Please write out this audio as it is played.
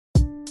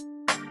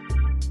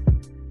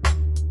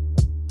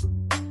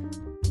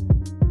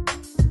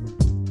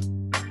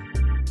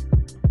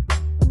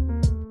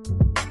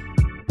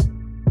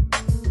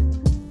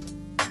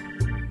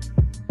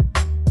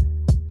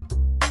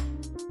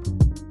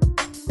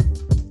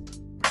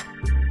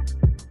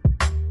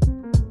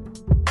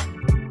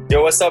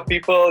Yo, what's up,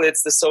 people?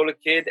 It's the Solar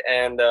Kid,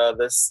 and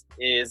this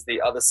is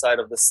the Other Side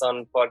of the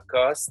Sun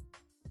podcast.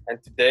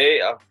 And today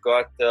I've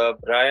got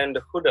Brian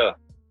de Goede,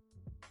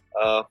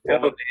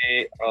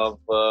 formerly of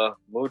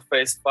Mood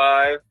Phase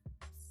 5.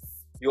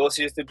 You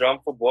also used to drum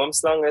for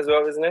Boomslang as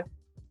well, isn't it?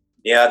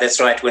 Yeah,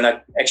 that's right. When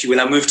I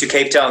moved to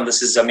Cape Town,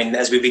 this is,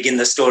 as we begin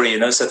the story,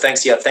 So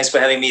thanks for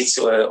having me. It's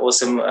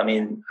awesome. I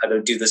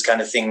don't do this kind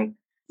of thing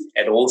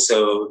at all,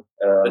 so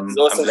it's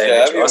awesome I'm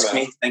glad that you asked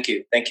me. Thank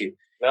you.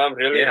 No, I'm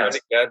really glad to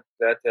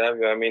have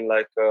you.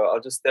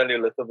 I'll just tell you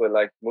a little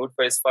bit. Mood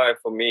Phase 5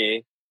 for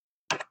me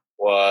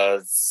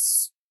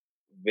was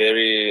a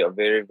very,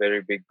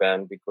 very big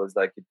band because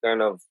it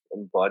kind of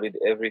embodied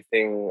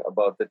everything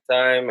about the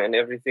time and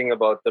everything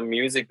about the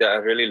music that I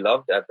really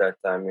loved at that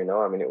time. It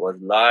was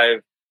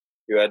live.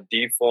 You had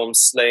D-Form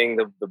slaying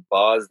the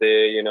bars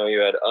there. You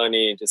had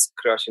Ernie just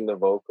crushing the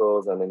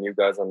vocals, and then you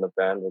guys on the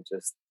band were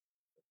just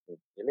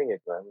killing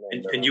it, man.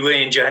 And you were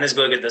in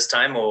Johannesburg at this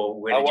time, or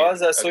where?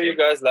 I saw you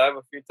guys live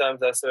a few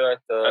times. I saw at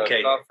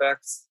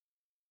Carfax.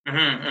 Just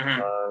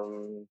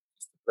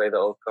to play the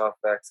old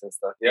Carfax and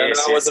stuff. Yeah,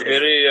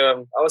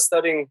 I was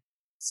studying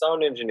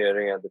sound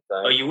engineering at the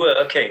time. Oh, you were?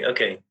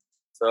 Okay.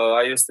 So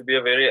I used to be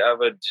a very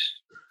avid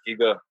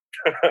gigger.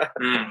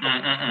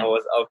 I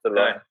was out a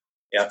lot.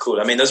 Yeah,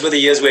 cool. Those were the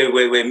years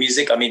where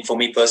music, for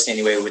me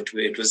personally anyway,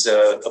 it was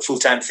a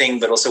full-time thing,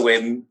 but also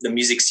where the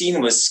music scene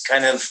was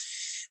kind of,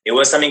 there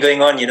was something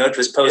going on, it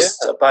was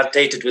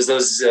post-apartheid. It was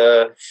those,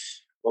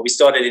 we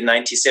started in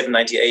 97,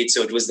 98.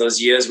 So it was those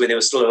years where there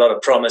was still a lot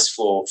of promise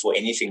for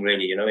anything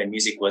really, and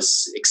music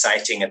was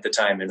exciting at the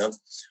time,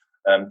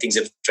 Things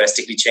have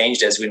drastically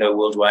changed, as we know,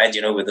 worldwide,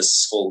 with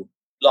this whole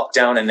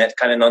lockdown and that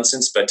kind of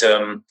nonsense. But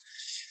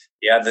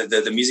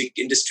the music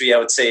industry, I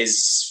would say,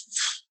 is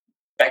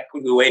back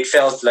the way it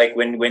felt like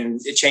when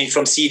it changed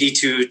from CD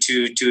to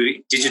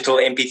digital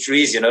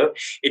MP3s,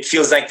 it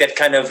feels like that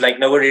kind of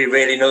nobody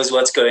really knows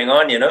what's going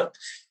on,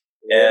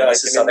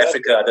 This is South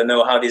Africa. I don't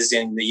know how it is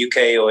in the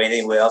UK or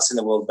anywhere else in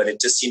the world, but it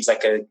just seems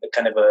like a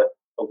kind of a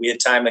weird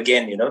time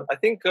again, I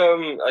think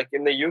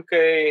in the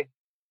UK,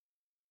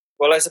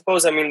 well, I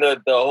suppose,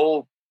 the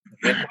whole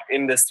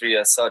industry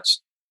as such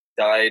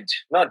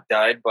not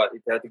died, but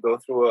it had to go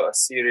through a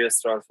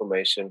serious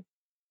transformation.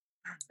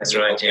 That's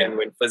right, yeah.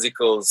 When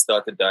physicals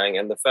started dying,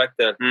 and the fact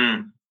that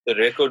the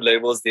record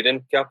labels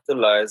didn't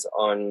capitalize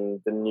on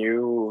the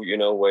new,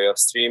 way of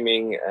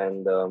streaming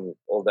and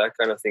all that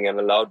kind of thing, and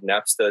allowed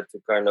Napster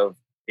to kind of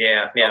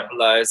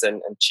capitalize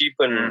and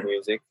cheapen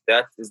music.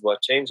 That is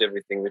what changed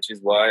everything, which is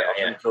why up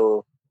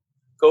until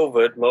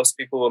COVID, most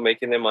people were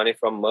making their money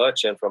from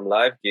merch and from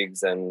live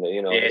gigs, and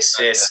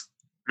Yes.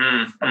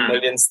 A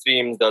million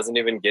streams doesn't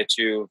even get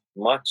you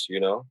much,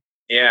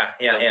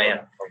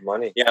 Of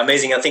money. Yeah,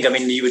 amazing. I think,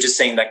 you were just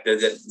saying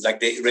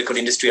the record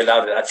industry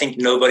allowed it. I think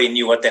nobody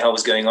knew what the hell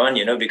was going on,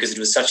 because it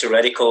was such a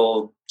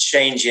radical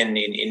change in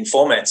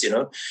formats,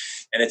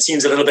 And it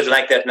seems a little bit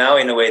like that now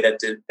in a way that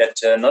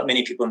not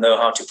many people know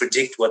how to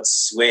predict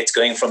where it's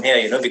going from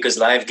here, because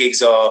live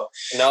gigs are...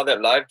 Now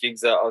that live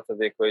gigs are out of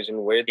the equation,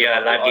 live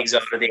gigs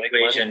are out of the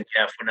equation,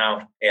 money? For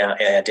now.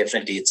 Yeah,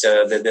 definitely. It's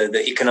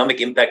the economic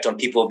impact on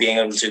people being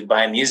able to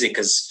buy music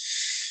is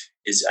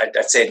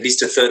I'd say at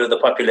least a third of the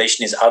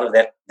population is out of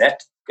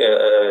that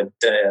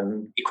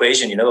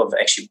equation, of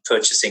actually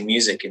purchasing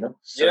music,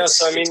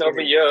 So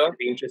over here,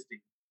 interesting.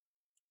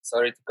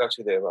 Sorry to cut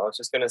you there, but I was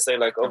just going to say,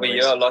 over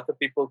here, a lot of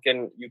people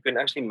you can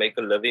actually make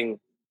a living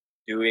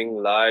doing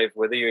live,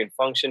 whether you're in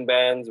function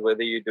bands,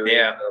 whether you're doing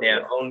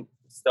your own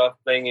stuff,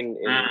 playing in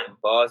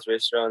bars,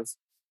 restaurants.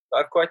 I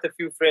have quite a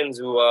few friends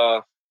who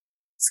are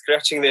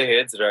scratching their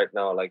heads right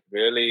now,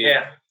 really...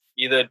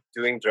 either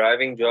doing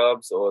driving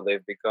jobs or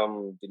they've become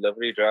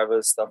delivery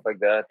drivers, stuff like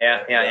that.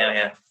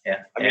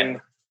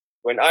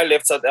 When I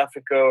left South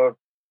Africa,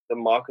 the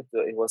market,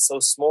 it was so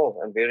small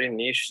and very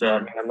niche. So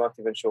I'm not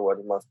even sure what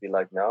it must be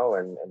like now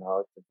and how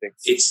it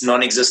affects. It's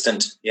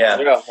non-existent. Yeah,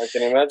 I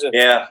can imagine.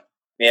 Yeah,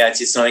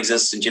 it's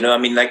non-existent.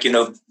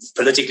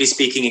 Politically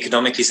speaking,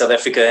 economically, South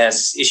Africa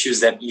has issues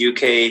that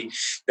UK.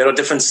 There are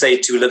different say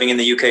to living in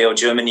the UK or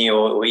Germany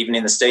or even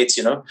in the States.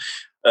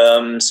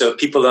 So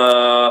people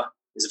are.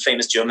 There's a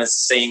famous German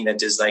saying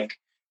that is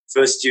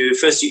first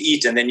you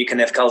eat and then you can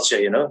have culture,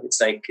 It's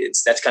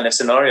it's that kind of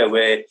scenario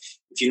where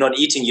if you're not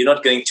eating, you're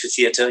not going to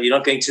theater, you're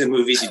not going to the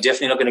movies, you're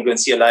definitely not going to go and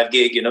see a live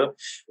gig, No,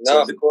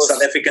 so the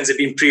South Africans have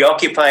been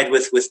preoccupied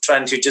with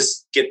trying to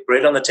just get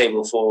bread on the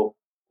table for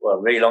a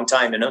very long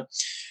time,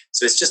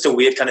 So it's just a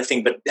weird kind of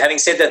thing. But having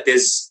said that,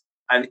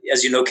 and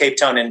as you know, Cape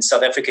Town and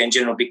South Africa in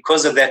general,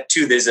 because of that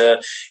too, there's a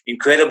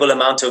incredible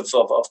amount of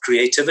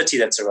creativity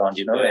that's around,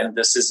 And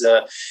this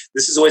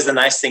is always the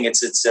nice thing.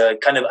 It's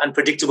kind of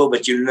unpredictable,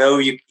 but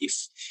if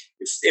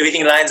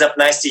everything lines up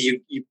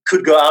nicely, you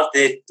could go out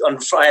there on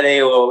Friday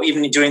or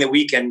even during the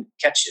week and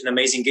catch an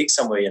amazing gig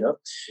somewhere,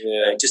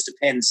 It just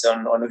depends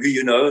on who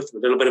a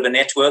little bit of a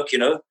network,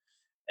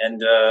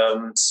 And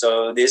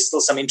so there's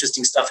still some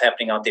interesting stuff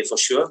happening out there for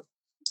sure.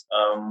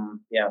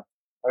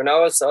 I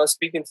was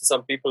speaking to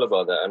some people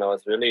about that, and I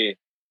was really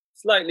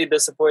slightly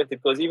disappointed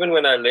because even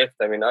when I left,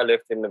 I mean, I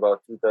left in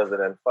about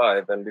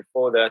 2005, and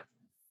before that,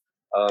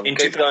 in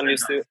Cape Town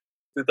used to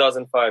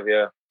 2005,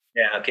 yeah.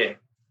 Yeah, okay.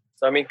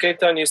 So I mean, Cape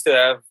Town used to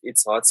have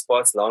its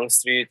hotspots, Long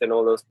Street, and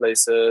all those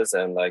places,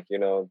 and like I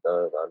don't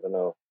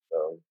know.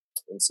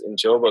 In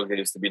Joburg, there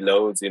used to be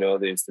loads. You know,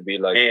 there used to be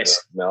like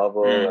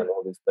Melville and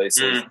all these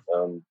places,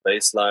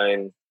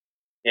 Baseline.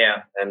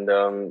 Yeah, and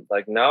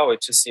like now,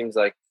 it just seems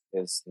like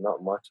there's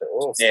not much at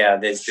all. Yeah,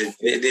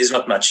 there's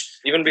not much.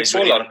 Even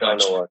before really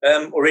lockdown, or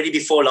what? Already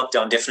before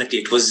lockdown,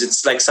 definitely.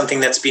 It's like something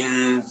that's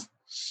been,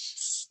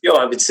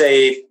 I would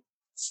say,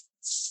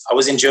 I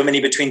was in Germany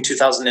between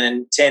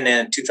 2010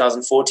 and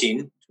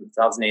 2014,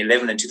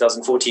 2011 and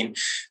 2014.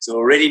 So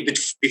already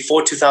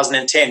before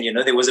 2010,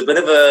 there was a bit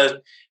of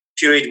a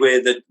period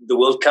where the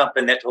World Cup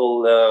and that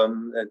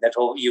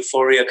whole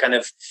euphoria kind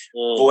of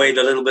void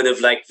a little bit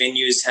of like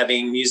venues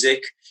having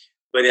music.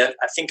 But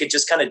I think it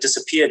just kind of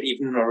disappeared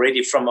even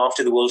already from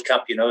after the World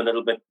Cup, a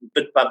little bit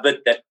by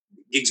bit, that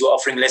gigs were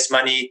offering less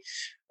money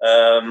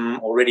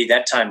already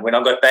that time. When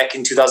I got back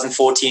in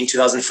 2014,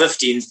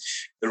 2015,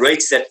 the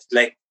rates that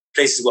like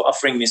places were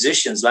offering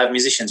live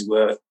musicians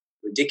were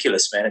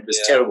ridiculous, man. It was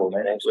terrible,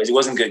 man. It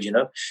wasn't good,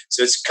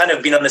 So it's kind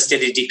of been on a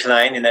steady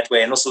decline in that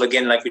way. And also,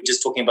 again, like we're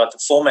just talking about the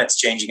formats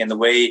changing and the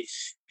way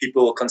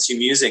people consume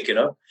music,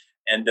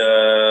 And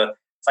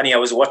funny, I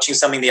was watching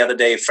something the other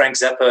day, Frank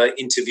Zappa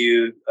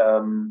interview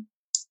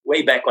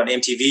way back on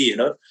MTV,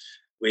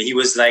 where he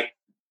was like,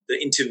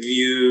 the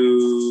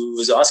interview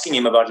was asking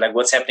him about like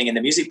what's happening in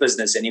the music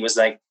business. And he was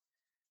like,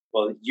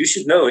 well, you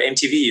should know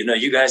MTV,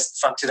 you guys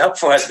fucked it up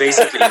for us,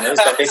 basically.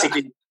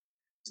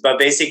 It's about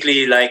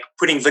basically like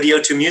putting video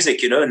to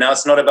music, Now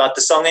it's not about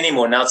the song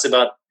anymore. Now it's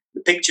about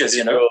the pictures,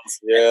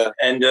 Yeah.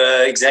 And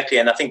exactly.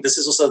 And I think this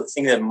is also the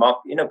thing that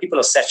people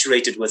are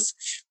saturated with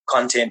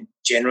content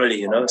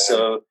generally,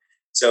 So,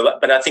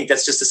 but I think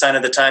that's just a sign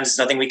of the times. There's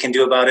nothing we can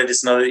do about it.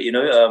 It's not,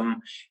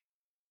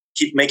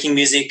 keep making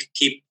music,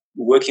 keep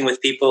working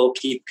with people,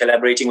 keep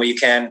collaborating where you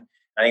can.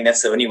 I think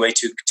that's the only way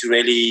to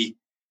really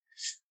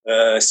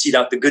seed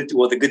out the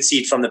good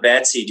seed from the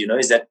bad seed,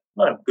 is that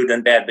not good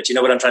and bad, but you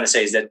know what I'm trying to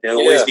say is that there'll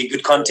always be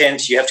good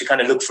content. You have to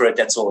kind of look for it.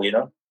 That's all,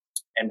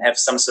 and have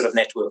some sort of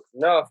network.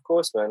 No, of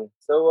course, man.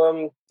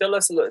 So tell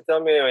us a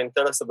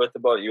bit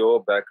about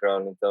your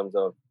background in terms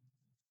of,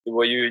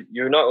 were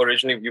you're not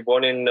originally, you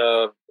born in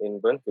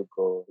Windhoek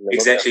or Namibia?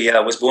 Exactly, yeah.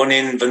 I was born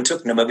in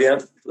Windhoek,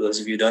 Namibia. For those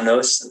of you who don't know,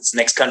 it's the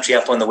next country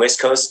up on the west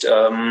coast.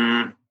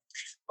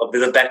 A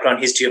bit of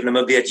background history of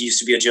Namibia. It used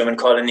to be a German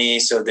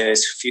colony, so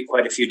there's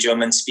quite a few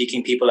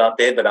German-speaking people out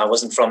there, but I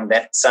wasn't from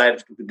that side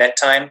at that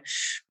time.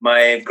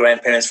 My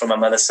grandparents from my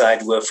mother's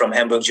side were from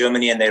Hamburg,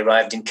 Germany, and they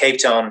arrived in Cape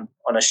Town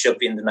on a ship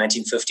in the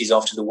 1950s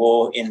after the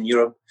war in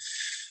Europe.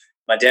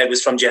 My dad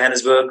was from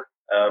Johannesburg.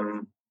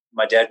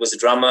 My dad was a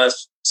drummer,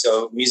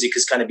 so music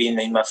has kind of been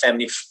in my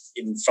family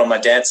from my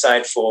dad's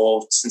side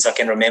since I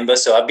can remember.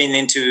 So I've been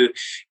into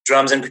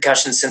drums and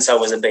percussion since I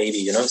was a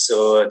baby,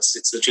 So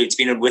it's literally, it's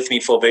been with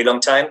me for a very long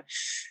time.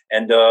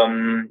 And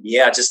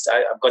I just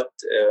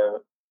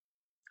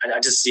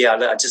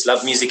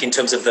love music in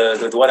terms of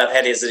what I've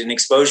had as an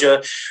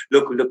exposure.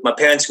 Look, my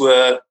parents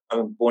were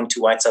born to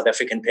white South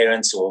African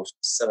parents or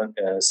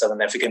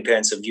Southern African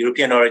parents of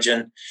European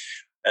origin.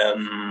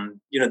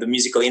 The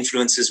musical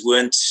influences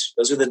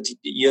those were the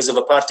years of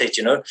apartheid,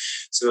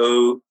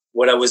 So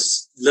what I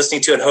was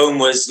listening to at home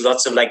was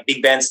lots of like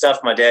big band stuff.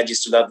 My dad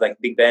used to love like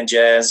big band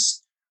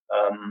jazz,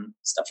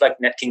 stuff like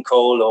Nat King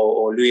Cole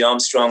or Louis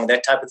Armstrong,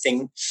 that type of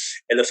thing.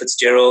 Ella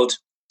Fitzgerald.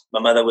 My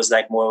mother was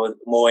like more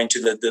into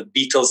the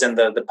Beatles and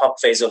the pop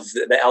phase of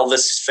the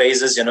Elvis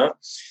phases,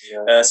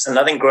 So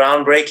nothing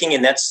groundbreaking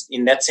in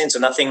that sense, or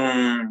nothing,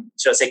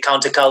 should I say,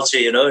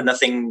 counterculture,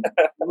 nothing,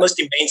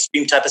 mostly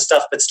mainstream type of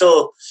stuff, but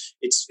still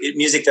it's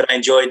music that I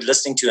enjoyed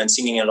listening to and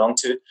singing along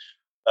to.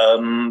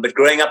 But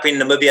growing up in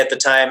Namibia at the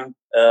time,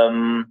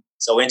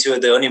 so I went to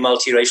the only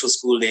multiracial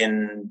school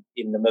in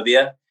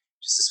Namibia,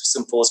 just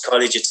St. Paul's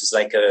College. It was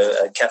like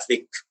a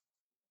Catholic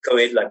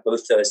co-ed, like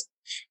both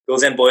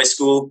girls and boys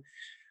school.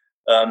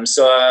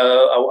 So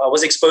I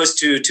was exposed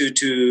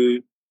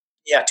to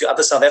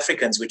other South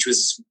Africans, which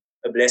was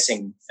a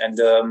blessing. And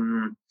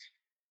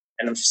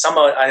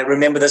somehow I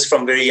remember this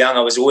from very young.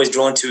 I was always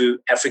drawn to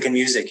African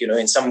music,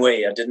 in some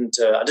way. I didn't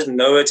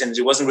know it, and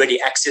there wasn't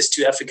really access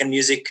to African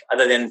music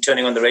other than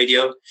turning on the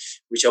radio,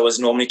 which I was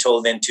normally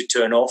told then to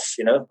turn off,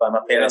 by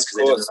my parents because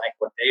they didn't like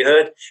what they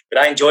heard.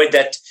 But I enjoyed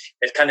that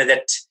kind of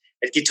that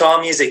guitar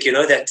music,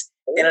 that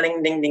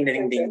ding ding ding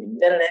ding ding,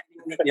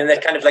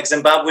 that kind of like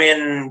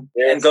Zimbabwean,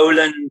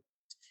 Angolan,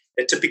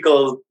 the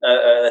typical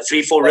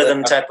 3/4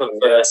 rhythm type of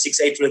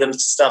 6/8 rhythm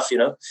stuff,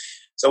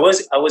 So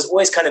I was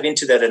always kind of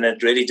into that, and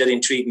it really did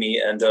intrigue me.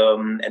 And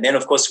then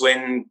of course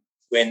when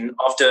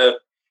after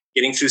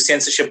getting through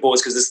censorship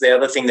boards, because this is the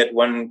other thing that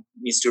one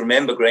needs to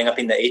remember growing up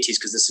in the 80s,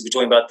 because we're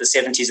talking about the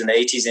 70s and the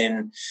 80s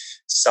in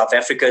South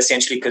Africa,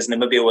 essentially, because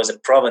Namibia was a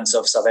province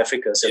of South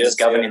Africa, so it was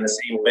governed in the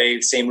same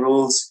way, same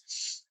rules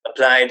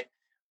applied.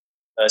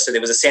 So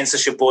there was a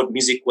censorship board.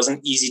 Music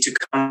wasn't easy to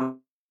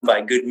come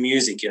by good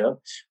music, you know.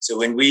 So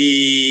when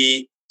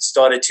we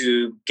started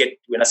to get,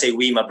 when I say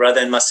we, my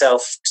brother and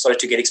myself started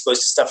to get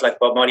exposed to stuff like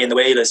Bob Marley and the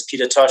Wailers,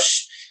 Peter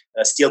Tosh,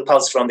 Steel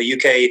Pulse from the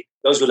UK,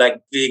 those were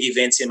like big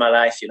events in my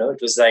life, you know. It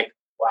was like,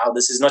 wow,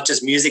 this is not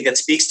just music that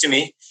speaks to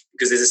me,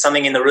 because there's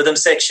something in the rhythm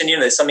section, you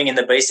know, there's something in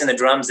the bass and the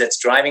drums that's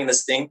driving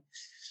this thing.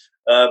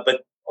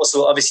 But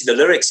also obviously the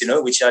lyrics, you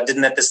know, which I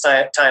didn't at this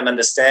time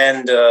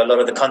understand a lot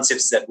of the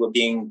concepts that were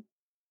being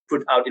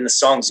put out in the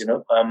songs, you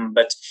know.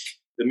 But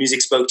the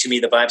music spoke to me,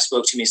 the vibe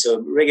spoke to me.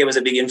 So reggae was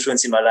a big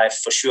influence in my life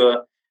for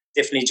sure.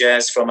 Definitely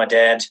jazz from my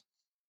dad.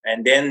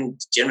 And then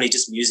generally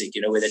just music,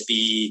 you know, whether it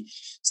be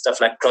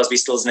stuff like Crosby,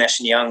 Stills, Nash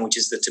and Young, which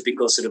is the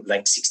typical sort of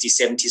like 60s,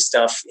 70s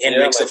stuff.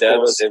 Hendrix, my dad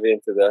was heavy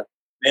into that.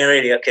 Yeah,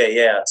 really? Okay,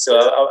 yeah. So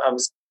yeah. I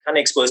was kind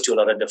of exposed to a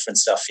lot of different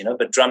stuff, you know,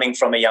 but drumming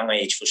from a young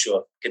age for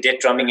sure. Cadet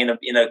drumming in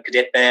a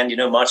cadet band, you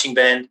know, marching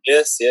band.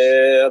 Yes,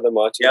 yeah, the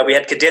marching band. We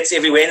had cadets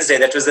every Wednesday.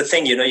 That was the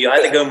thing, you know, you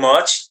either go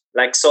march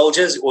like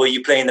soldiers or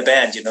you play in the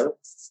band, you know.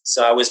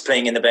 So I was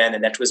playing in the band,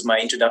 and that was my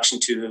introduction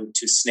to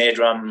snare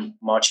drum,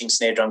 marching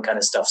snare drum kind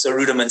of stuff. So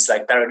rudiments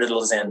like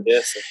paradiddles and,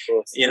 yes, of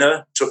course, you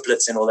know,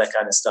 triplets and all that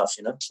kind of stuff,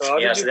 you know. So how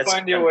did you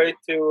find your way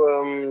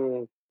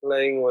to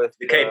playing with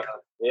the Cape?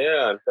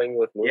 Playing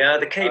with Mood. Yeah,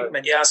 the Cape.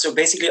 Yeah, so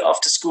basically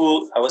after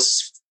school, I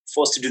was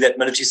forced to do that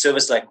military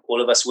service like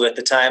all of us were at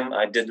the time.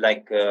 I did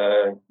like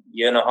a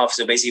year and a half.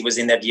 So basically it was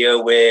in that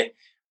year where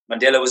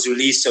Mandela was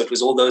released. So it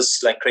was all those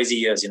like crazy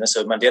years, you know.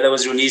 So Mandela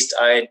was released.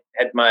 I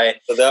had my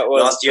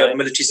last year of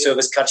military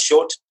service cut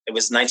short. It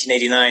was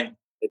 1989.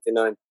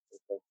 89. Okay.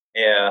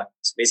 Yeah.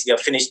 So basically I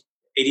finished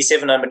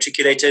 87. I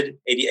matriculated.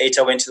 88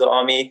 I went to the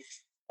army.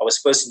 I was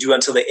supposed to do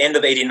until the end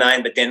of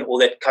 89, but then all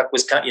that cut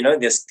was cut, you know,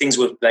 there's things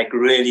were like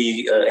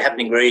really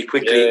happening very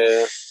quickly.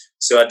 Yeah.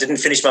 So I didn't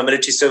finish my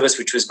military service,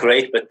 which was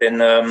great. But then,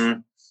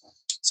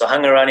 so I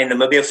hung around in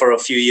Namibia for a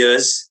few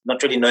years,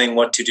 not really knowing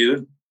what to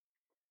do.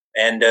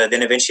 And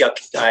then eventually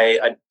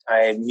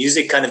I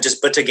music kind of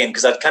just bit again,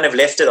 because I'd kind of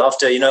left it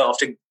after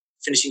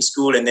finishing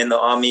school, and then the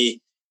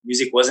army.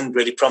 Music wasn't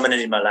really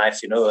prominent in my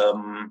life, you know.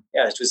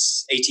 It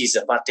was 80s,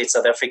 apartheid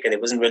South Africa. There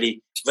wasn't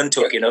really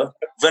Windhoek, you know.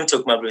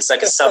 Windhoek, it's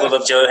like a suburb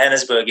of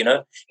Johannesburg, you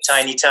know.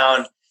 Tiny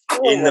town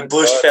in the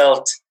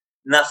bushveld,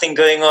 nothing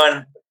going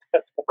on.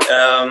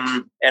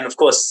 And of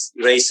course,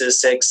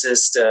 racist,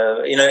 sexist,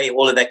 you know,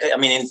 all of that. I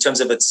mean, in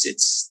terms of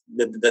it's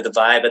the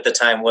vibe at the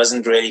time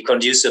wasn't really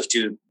conducive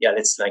to,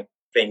 let's like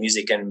play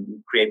music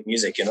and create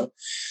music, you know.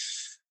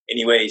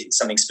 Anyway,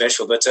 something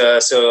special. But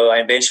so I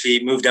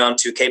eventually moved down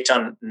to Cape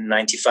Town in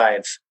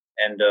 95.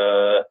 And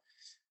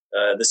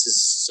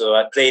so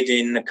I played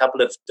in a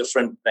couple of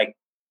different like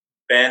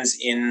bands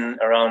in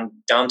around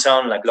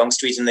downtown, like Long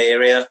Street in the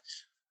area.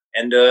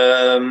 And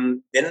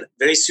then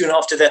very soon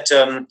after that,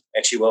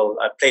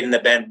 I played in the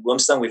band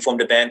Boomslang. We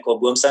formed a band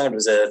called Boomslang. It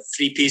was a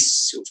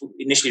 3-piece.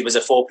 Initially, it was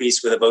a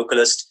 4-piece with a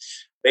vocalist,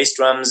 bass,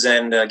 drums,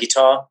 and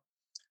guitar.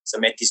 So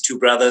I met these two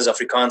brothers,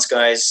 Afrikaans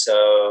guys.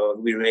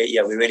 We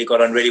really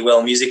got on really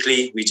well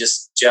musically. We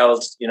just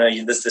gelled. You know,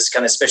 this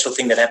kind of special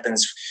thing that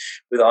happens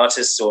with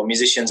artists or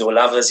musicians or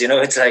lovers. You know,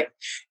 it's like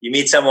you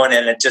meet someone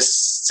and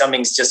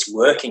something's just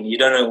working. You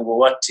don't know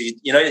what to.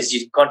 You know,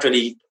 you can't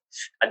really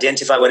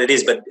identify what it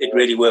is, but it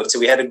really worked. So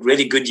we had a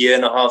really good year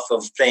and a half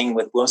of playing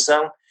with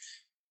Boomslang,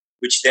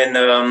 which then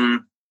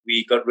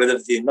we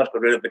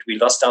we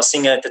lost our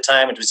singer at the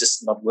time. It was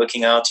just not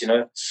working out, you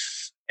know.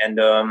 And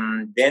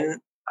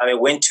then I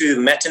went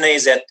to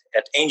matinees at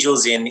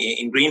Angels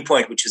in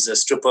Greenpoint, which is a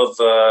strip of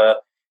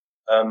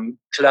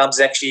clubs,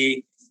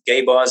 actually,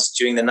 gay bars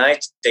during the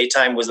night.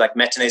 Daytime was like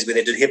matinees where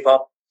they did hip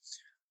hop.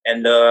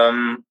 And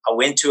I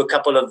went to a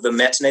couple of the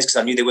matinees because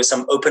I knew there were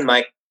some open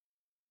mic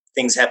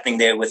things happening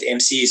there with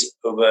MCs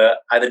over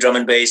either drum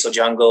and bass or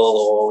jungle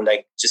or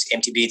like just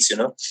empty beats, you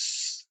know.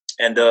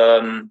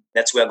 And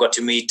that's where I got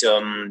to meet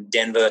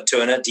Denver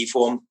Turner,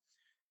 Deform.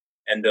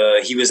 And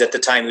he was at the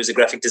time, he was a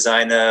graphic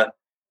designer,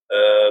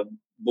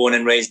 born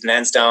and raised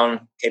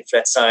Lansdowne, Cape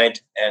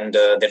Flatside. And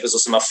that was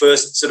also my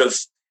first sort of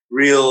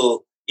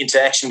real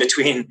interaction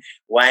between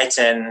white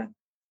and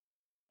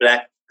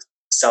black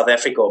South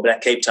Africa or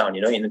black Cape Town,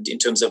 you know, in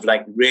terms of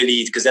like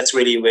really, because that's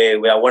really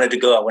where I wanted to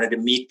go. I wanted to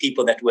meet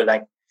people that were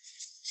like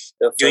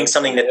doing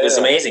something that was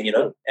amazing, you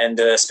know, and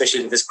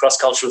especially this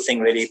cross-cultural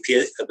thing really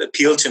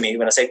appealed to me.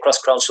 When I say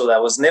cross-cultural, I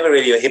was never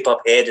really a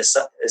hip-hop head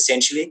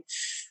essentially,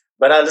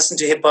 but I listened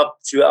to hip-hop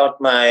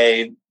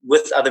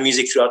with other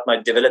music throughout my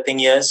developing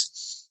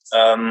years.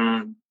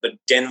 But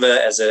Denver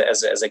as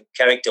a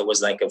character was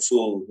like a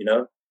full, you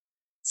know,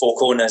 four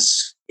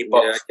corners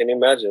hip-hop. Yeah, I can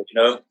imagine. You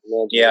know,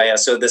 yeah.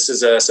 So this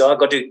is so I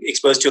got to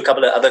exposed to a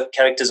couple of other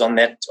characters in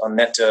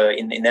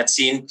that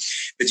scene.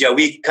 But yeah,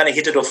 we kind of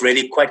hit it off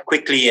really quite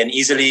quickly and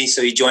easily.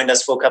 So he joined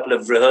us for a couple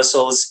of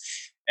rehearsals,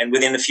 and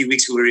within a few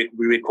weeks we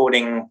were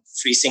recording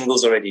 3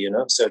 singles already. You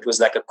know, so it was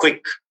like a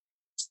quick,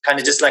 kind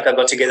of just like I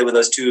got together with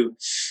those two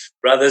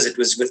brothers. It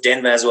was with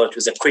Denver as well. It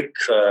was a quick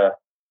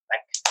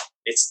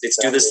let's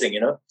do this thing. You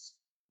know,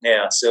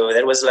 yeah. So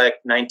that was like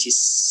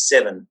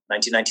 1997.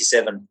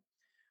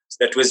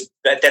 That was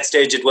at that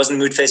stage. It wasn't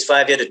Mood Phase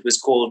 5 yet. It was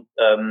called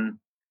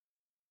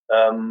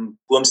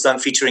Boomslang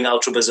featuring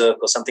Ultra Berserk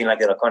or something like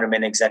that. I can't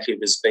remember exactly. We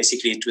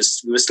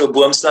were still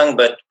Boomslang,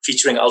 but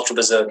featuring Ultra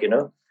Berserk,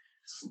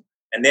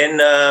 And then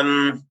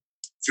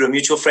through a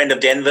mutual friend of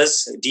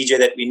Denver's, a DJ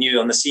that we knew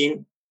on the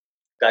scene,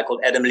 a guy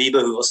called Adam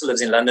Lieber, who also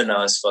lives in London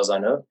now, as far as I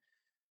know.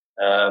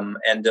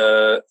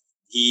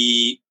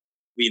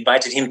 We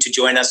invited him to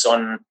join us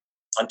on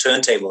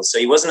turntables. So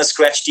he wasn't a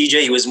scratch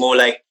DJ. He was more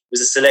like, he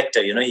was a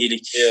selector, He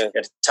had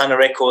a ton of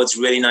records,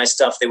 really nice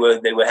stuff. They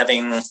were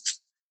having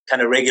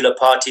kind of regular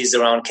parties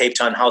around Cape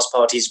Town, house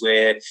parties,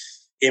 where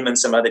him and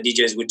some other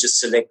DJs would just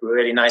select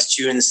really nice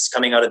tunes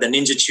coming out of the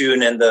Ninja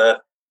tune and the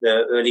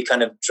early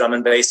kind of drum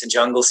and bass and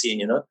jungle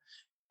scene,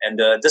 And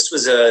this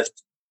was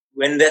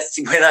when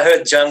I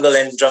heard jungle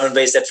and drum and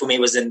bass, that for me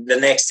was the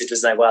next. It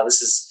was like, wow, I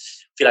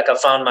feel like I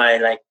found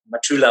my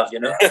true love,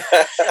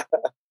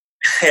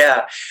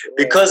 Yeah,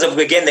 because of,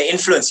 again, the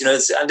influence,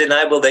 it's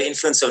undeniable. The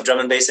influence of drum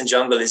and bass and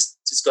jungle it's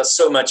got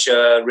so much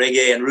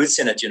reggae and roots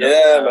in it,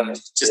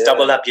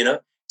 double up,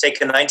 take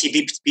a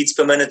 90 beats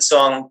per minute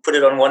song, put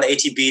it on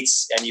 180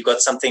 beats, and you got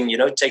something,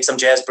 take some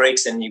jazz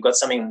breaks, and you got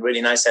something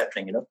really nice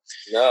happening,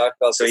 I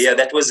felt so. Yeah,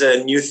 that was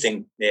a new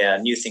thing. Yeah, a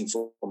new thing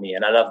for me,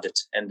 and I loved it.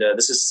 And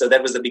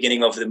that was the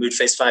beginning of the Mood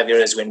Phase 5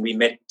 eras, when we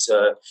met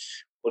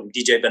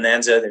DJ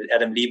Bonanza,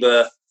 Adam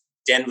Lieber,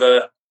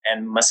 Denver,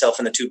 and myself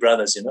and the two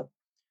brothers,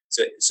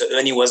 So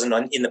Ernie wasn't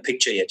in the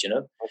picture yet,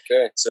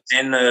 Okay. So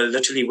then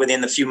literally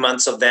within a few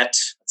months of that,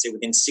 I'd say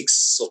within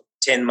 6 or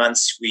 10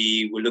 months,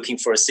 we were looking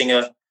for a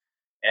singer.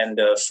 And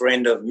a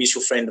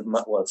mutual friend of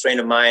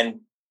mine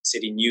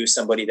said he knew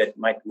somebody that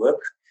might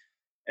work.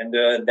 And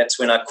that's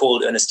when I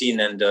called Ernestine.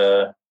 And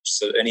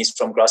so Ernie's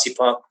from Grassy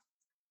Park.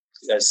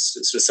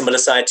 It's a similar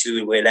side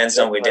to where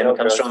Lansdowne, where Denver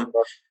comes from.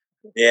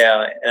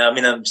 Yeah, I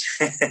mean, of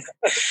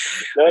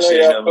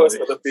course,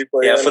 for the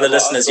people. Yeah, for the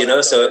listeners,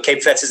 So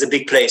Cape Flats is a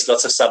big place,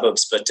 lots of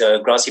suburbs, but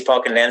Grassy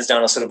Park and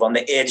Lansdowne are sort of on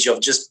the edge of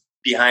just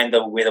behind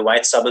where the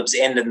white suburbs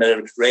end and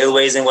the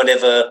railways and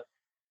whatever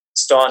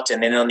start,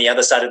 and then on the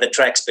other side of the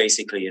tracks,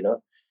 basically,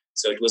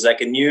 So it was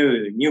like a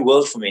new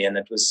world for me, and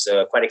it was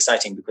quite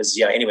exciting because,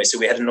 anyway, so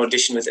we had an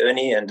audition with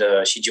Ernie, and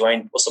she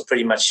joined also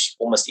pretty much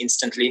almost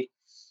instantly.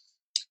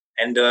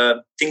 And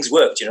things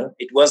worked,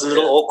 It was a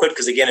little awkward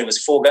because, again, it was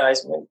 4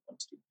 guys,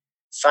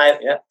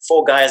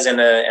 4 guys and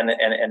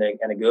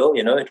a girl,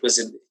 there was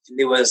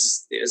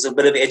a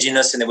bit of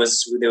edginess, and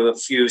there were a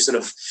few sort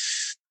of,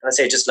 I'd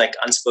say, just like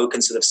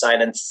unspoken sort of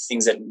silent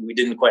things that we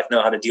didn't quite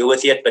know how to deal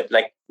with yet. But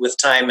like with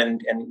time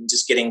and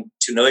just getting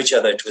to know each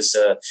other, it was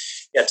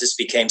it just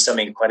became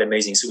something quite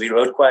amazing. So we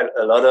wrote quite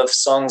a lot of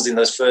songs in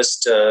those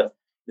the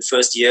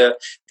first year.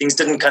 Things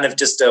didn't kind of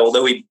just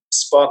although we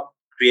sparked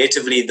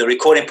creatively, the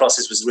recording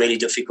process was really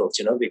difficult,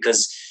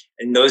 because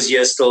in those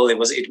years still it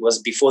was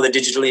before the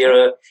digital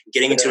era.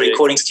 Getting into a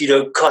recording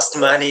studio cost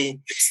money,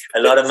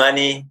 a lot of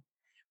money.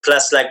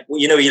 Plus, like,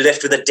 you're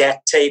left with a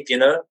DAT tape,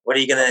 what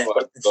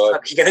the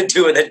fuck are you gonna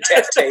do with a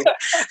DAT tape?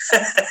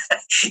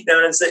 You know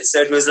what I'm saying?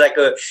 So it was like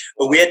a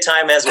weird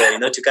time as well,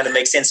 to kind of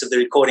make sense of the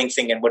recording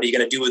thing and what are you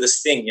gonna do with this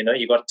thing,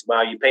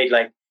 you paid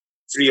like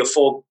 3 or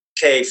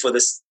 4K for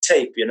this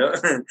tape,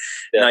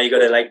 Now you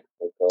gotta like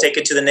take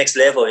it to the next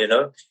level,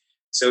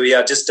 So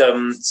just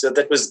so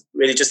that was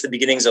really just the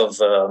beginnings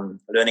of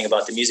learning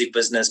about the music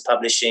business,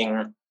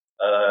 publishing,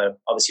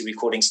 obviously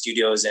recording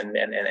studios and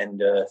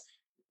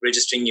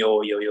registering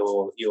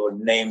your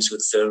names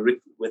with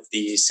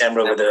the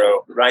SAMRO, with the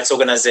rights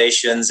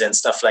organizations and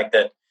stuff like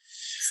that.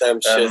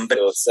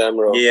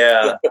 SAMRO.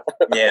 Yeah.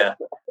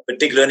 But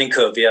big learning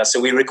curve, yeah. So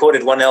we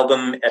recorded one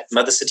album at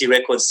Mother City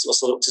Records,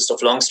 also just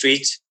off Long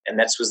Street, and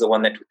that was the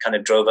one that kind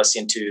of drove us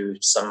into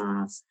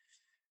some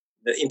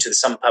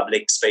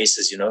public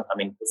spaces, I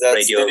mean, was that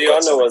radio. Steady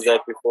On, or was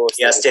that before?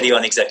 Steady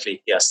On,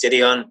 exactly. Yeah,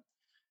 Steady On.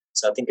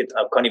 So I think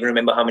I can't even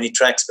remember how many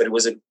tracks, but it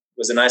was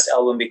a nice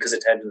album because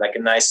it had like a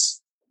nice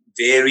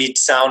varied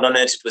sound on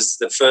it. It was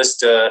the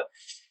first, I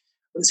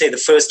wouldn't say the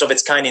first of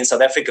its kind in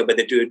South Africa, but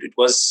it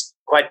was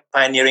quite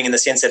pioneering in the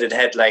sense that it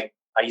had like,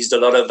 I used a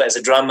lot of, as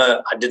a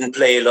drummer, I didn't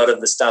play a lot of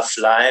the stuff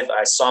live.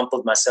 I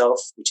sampled myself,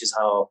 which is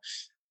how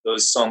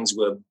those songs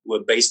were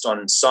based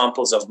on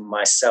samples of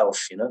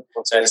myself, Okay.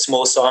 So I had a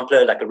small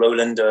sampler, like a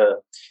Roland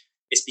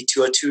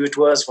SB202, it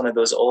was one of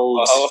those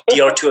old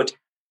DR202.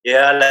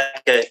 Yeah,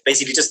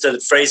 basically just a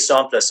phrase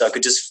sampler. So I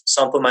could just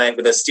sample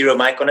with a stereo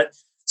mic on it,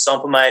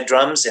 sample my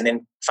drums, and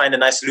then find a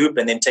nice loop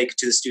and then take it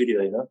to the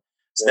studio,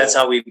 So that's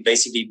how we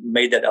basically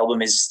made that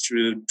album, is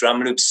through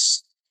drum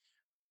loops.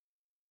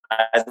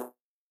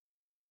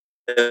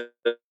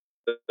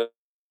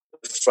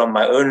 From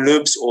my own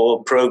loops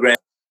or program.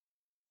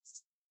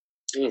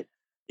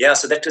 Yeah,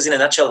 so that was in a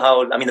nutshell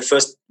how, I mean,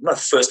 not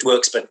the first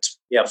works, but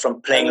yeah,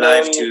 from playing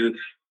live to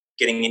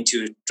getting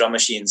into drum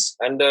machines.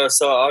 And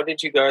so how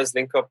did you guys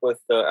link up with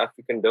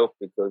African Dope?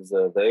 Because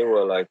they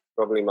were like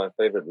probably my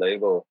favorite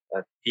label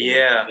at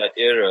that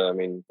era. I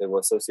mean, they were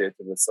associated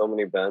with so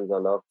many bands I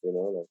loved,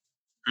 like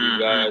you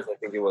guys, I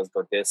think it was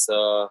Goede.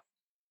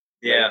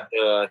 Yeah.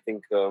 And, I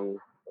think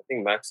I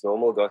think Max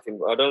Normal got him.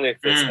 I don't know if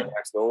it's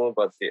Max Normal,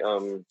 but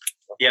the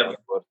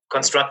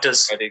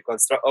Constructors.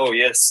 Oh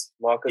yes,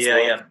 Marcus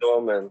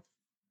Storm and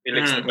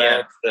Felix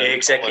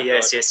exactly.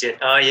 Yes. Yes.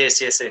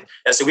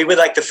 Yeah, so we were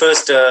like the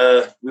first.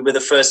 We were the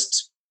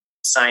first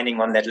signing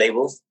on that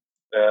label.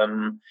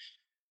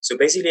 So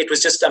basically, it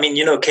was just. I mean,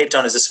 Cape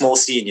Town is a small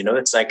scene.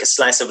 It's like a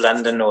slice of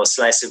London or a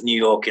slice of New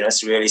York.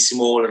 It's a really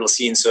small little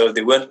scene. So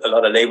there weren't a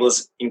lot of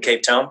labels in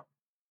Cape Town.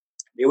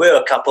 There were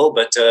a couple,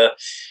 but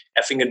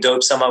I think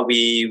Dope, somehow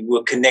we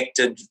were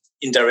connected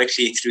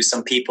indirectly through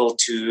some people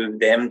to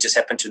them, just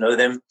happened to know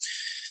them.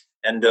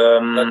 And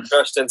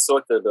Crushed and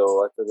Sorted, though.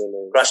 What are the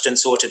names? Crushed and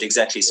Sorted,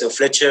 exactly. So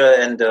Fletcher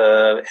and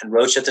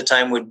Roach at the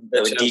time were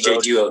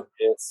DJ duo.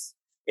 Yes.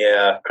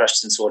 Yeah,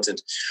 Crushed and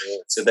Sorted. Yes.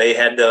 So they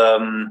had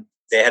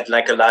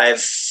like a live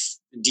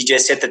DJ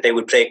set that they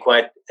would play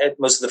quite at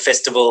most of the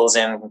festivals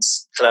and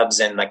clubs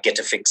and like Get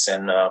a Fix,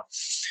 and there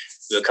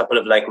were a couple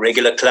of like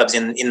regular clubs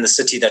in the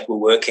city that were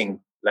working.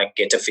 Like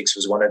Get a Fix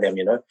was one of them,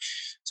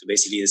 So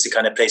basically, it's the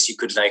kind of place you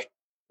could like,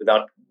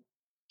 without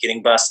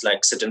getting bust,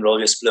 like sit and roll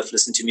your spliff,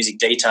 listen to music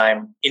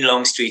daytime in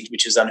Long Street,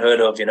 which is unheard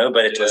of,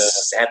 but it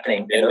was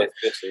happening.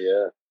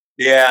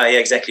 Yeah,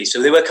 exactly.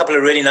 So there were a couple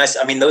of really nice.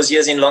 I mean, those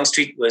years in Long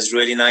Street was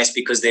really nice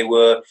because there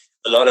were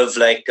a lot of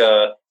like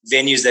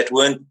venues that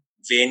weren't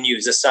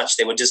venues as such.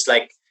 They were just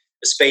like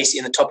a space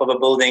in the top of a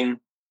building.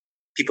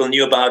 People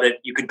knew about it.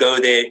 You could go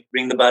there,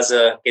 ring the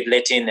buzzer, get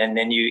let in, and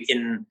then you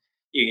in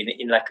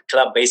like a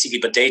club basically,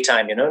 but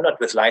daytime, not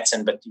with lights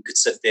in, but you could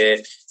sit there,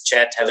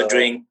 chat, have a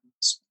drink,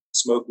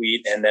 smoke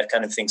weed and that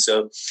kind of thing.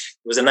 So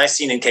it was a nice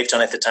scene in Cape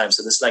Town at the time.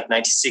 So this is like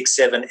 96,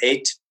 7,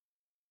 8.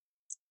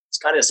 It's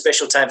kind of a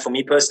special time for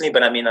me personally,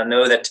 but I mean, I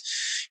know that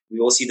we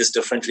all see this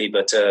differently,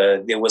 but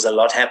there was a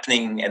lot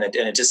happening and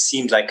it just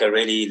seemed like a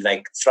really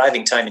like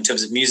thriving time in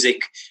terms of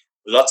music.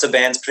 Lots of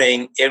bands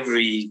playing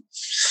every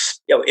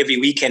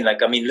weekend.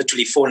 Like, I mean,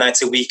 literally 4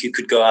 nights a week, you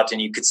could go out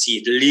and you could see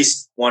at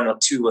least 1 or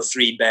 2 or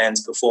 3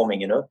 bands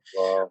performing, Wow.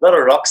 A lot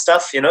of rock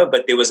stuff,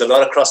 but there was a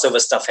lot of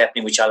crossover stuff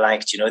happening, which I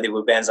liked, There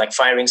were bands like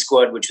Firing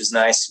Squad, which was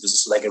nice. It was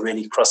also like a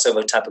really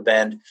crossover type of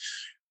band.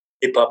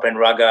 Hip hop and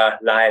ragga,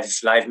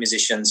 live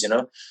musicians,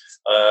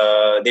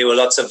 There were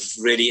lots of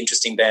really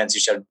interesting bands,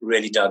 which I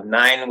really dug.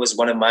 Nine was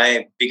one of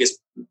my biggest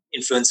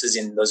influences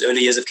in those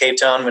early years of Cape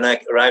Town when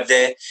I arrived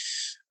there.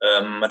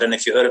 I don't know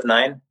if you heard of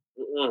Nine.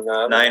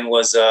 No. Nine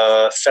was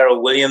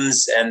Pharrell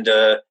Williams and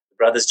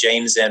brothers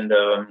James and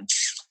I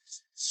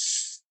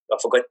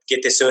forgot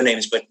get their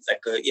surnames, but like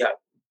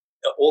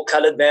all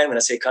colored band. When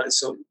I say colored,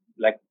 so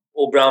like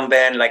all brown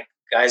band, like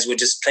guys were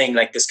just playing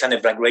like this kind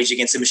of like Rage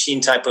Against the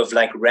Machine type of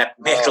like rap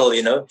metal,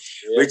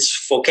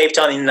 which for Cape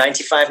Town in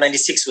 95,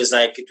 96 was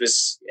like, it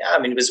was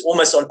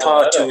almost on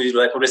par to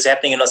like what was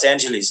happening in Los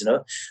Angeles,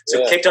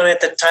 So Cape Town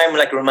at that time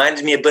like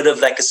reminded me a bit of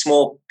like a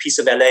small piece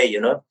of LA,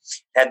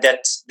 had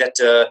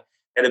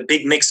had a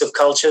big mix of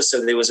culture.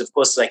 So there was, of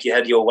course, like you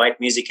had your white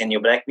music and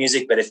your black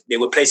music, but there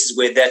were places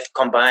where that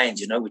combined,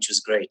 which was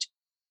great.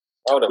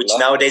 Which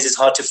nowadays is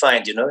hard to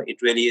find,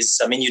 It really is.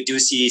 I mean, you do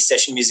see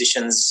session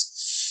musicians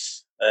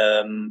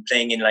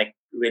playing in like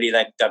really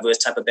like diverse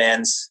type of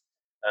bands,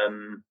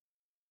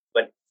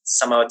 but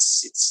somehow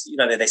it's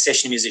they're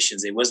session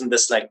musicians. It wasn't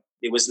this like,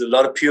 there was a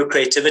lot of pure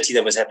creativity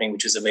that was happening,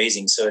 which was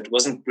amazing. So it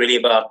wasn't really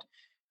about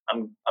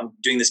I'm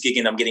doing this gig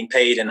and I'm getting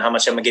paid and how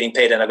much am I getting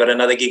paid and I got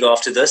another gig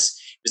after this.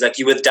 It was like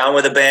you were down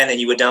with the band and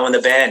you were down with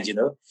the band, You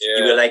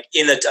were like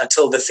in it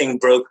until the thing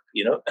broke,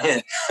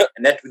 and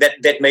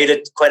that made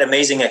it quite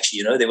amazing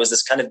actually. There was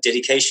this kind of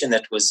dedication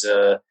that was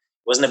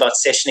wasn't about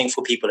sessioning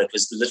for people. It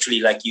was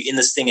literally like you in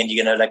this thing and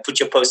you're gonna like put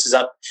your posters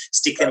up,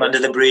 stick them under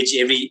the bridge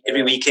every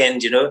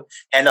weekend,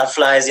 hand out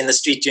flyers in the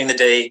street during the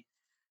day.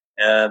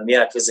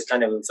 It was a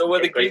kind of so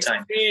were the great gigs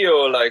time. free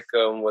or like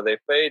were they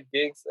paid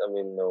gigs? I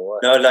mean, no,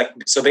 what? No, like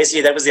so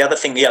basically that was the other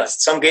thing. Yeah,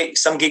 some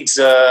gigs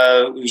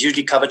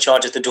usually cover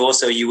charge at the door.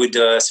 So you would,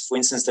 for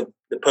instance,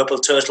 the Purple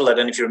Turtle. I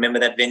don't know if you remember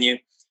that venue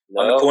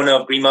on the corner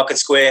of Green Market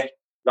Square,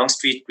 Long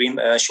Street,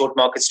 Short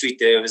Market Street.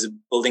 There was a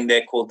building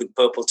there called the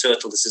Purple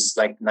Turtle. This is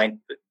like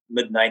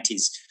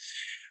mid-90s.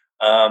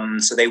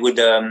 So they would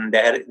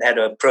they had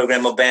a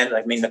program of band.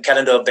 I mean, a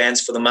calendar of bands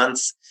for the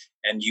month.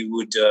 And you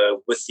would,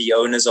 with the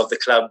owners of the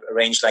club,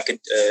 arrange like a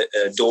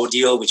door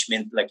deal, which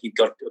meant like you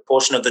got a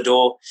portion of the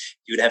door.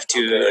 You would have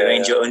to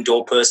arrange your own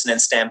door person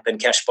and stamp and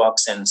cash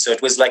box, and so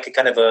it was like a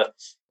kind of a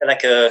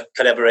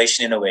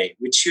collaboration in a way,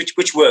 which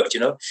worked,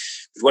 But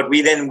what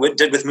we then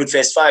did with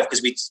Moodfest 5,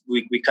 because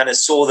we kind of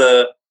saw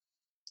the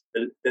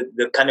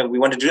kind of, we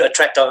wanted to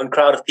attract our own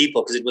crowd of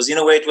people, because it was in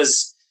a way it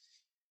was,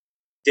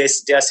 dare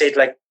I say it,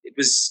 like it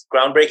was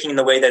groundbreaking in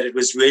the way that it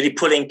was really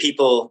pulling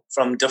people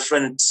from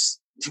different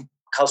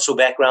cultural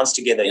backgrounds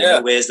together,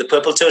 whereas the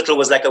Purple Turtle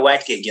was like a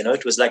white gig,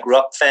 it was like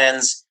rock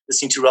fans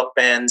listening to rock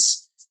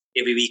bands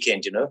every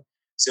weekend,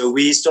 So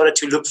we started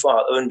to look for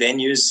our own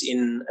venues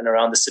in and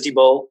around the City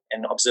Bowl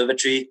and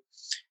Observatory.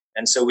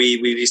 And so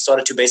we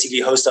started to basically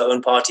host our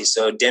own parties.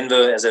 So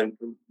Denver, as a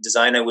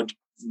designer, would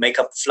make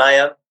up a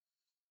flyer.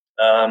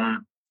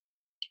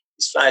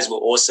 these flyers were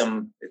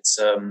awesome. It's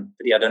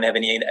but yeah, I don't have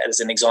any as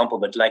an example,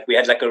 but like we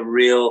had like a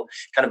real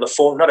kind of a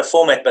form, not a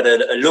format, but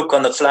a look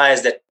on the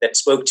flyers that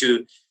spoke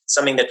to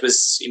something that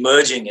was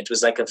emerging. It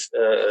was like it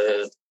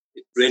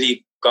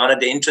really garnered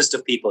the interest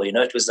of people. You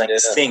know, it was like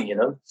this thing. You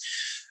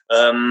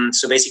know,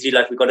 so basically,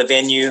 like we got a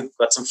venue,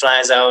 got some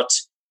flyers out,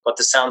 got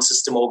the sound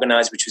system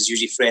organized, which was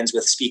usually friends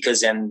with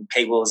speakers and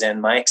cables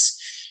and mics,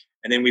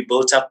 and then we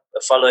built up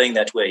a following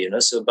that way. You know,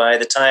 so by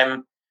the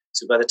time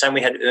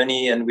we had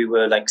Ernie, and we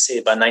were like, say,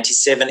 by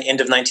 97,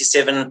 end of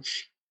 97,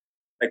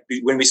 like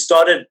when we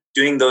started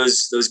doing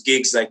those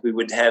gigs, like we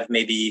would have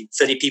maybe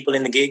 30 people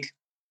in the gig,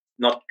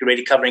 not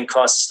really covering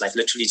costs, like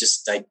literally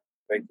just like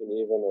breaking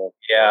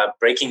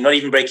even. Not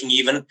even breaking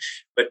even.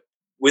 But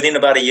within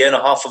about a year and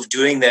a half of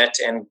doing that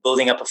and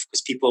building up,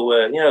 because people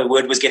were, you know,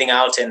 word was getting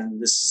out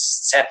and this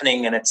is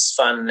happening and it's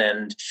fun.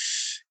 And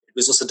it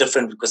was also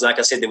different because, like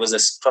I said, there was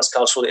this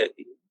cross-cultural,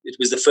 it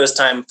was the first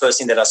time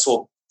personally that I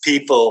saw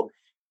people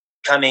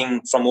coming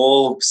from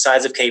all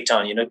sides of Cape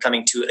Town, you know,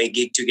 coming to a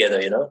gig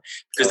together, you know,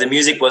 because the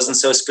music wasn't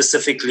so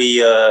specifically,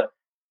 it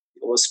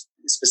was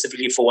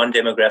specifically for one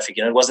demographic,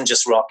 you know, it wasn't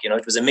just rock, you know,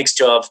 it was a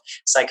mixture of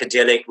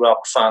psychedelic,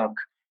 rock, funk,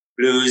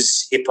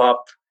 blues, hip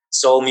hop,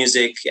 soul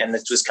music, and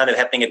it was kind of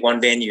happening at one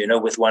venue, you know,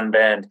 with one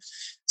band.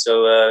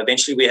 So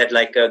eventually we had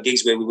like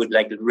gigs where we would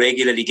like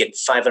regularly get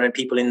 500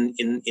 people in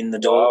the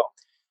door. Wow.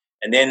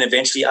 And then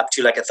eventually up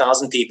to like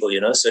 1,000 people,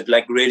 you know, so it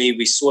like really,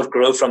 we saw it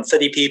grow from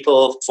 30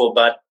 people for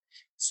about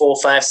 4,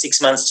 5,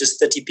 6 months, just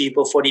 30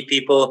 people, 40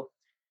 people,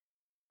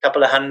 a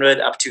couple of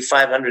hundred, up to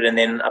 500, and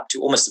then up to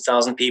almost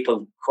 1,000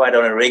 people quite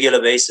on a regular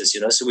basis,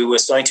 you know. So we were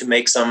starting to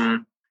make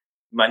some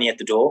money at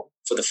the door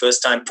for the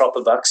first time,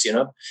 proper bucks, you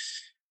know.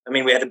 I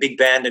mean, we had a big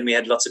band and we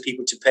had lots of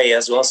people to pay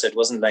as well. So it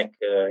wasn't like,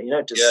 you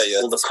know, just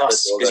all the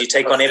costs, because you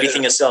take on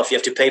everything yourself. You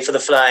have to pay for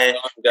the flyer,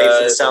 pay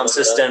for the sound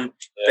system,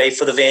 pay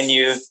for the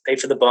venue, pay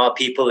for the bar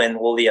people and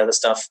all the other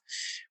stuff.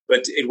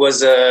 But it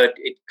was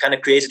it kind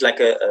of created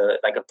like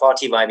a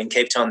party vibe in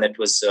Cape Town that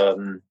was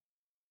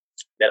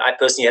that I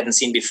personally hadn't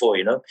seen before.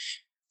 You know,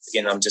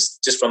 again, I'm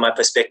just from my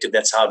perspective,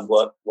 that's how it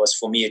was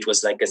for me. It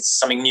was like it's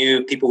something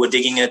new. People were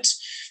digging it,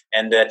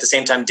 and at the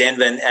same time,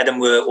 Denver and Adam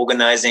were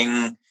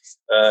organizing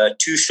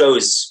 2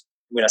 shows.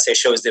 When I say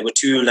shows, there were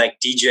 2 like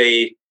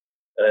DJ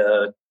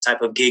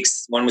type of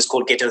gigs. One was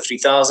called Ghetto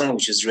 3000,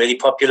 which is really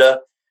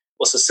popular.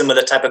 Also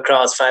similar type of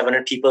crowds,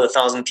 500 people,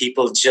 1,000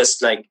 people,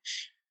 just like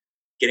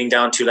getting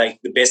down to like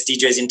the best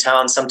DJs in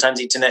town, sometimes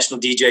international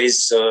DJs.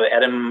 So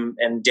Adam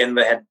and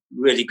Denver had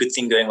really good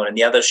thing going on. And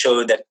the other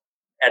show that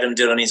Adam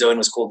did on his own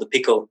was called The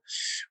Pickle,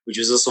 which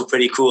was also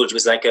pretty cool. It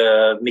was like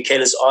a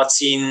Michaela's art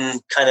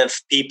scene kind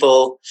of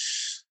people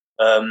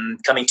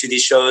coming to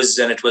these shows.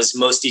 And it was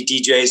mostly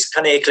DJs,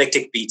 kind of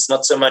eclectic beats,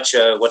 not so much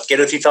what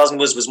Ghetto 3000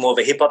 was more of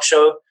a hip hop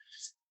show.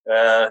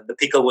 The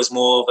Pickle was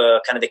more of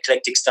a kind of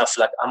eclectic stuff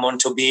like Amon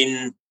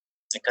Tobin,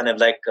 kind of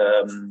like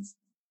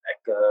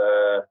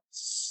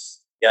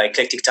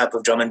eclectic type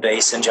of drum and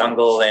bass and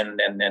jungle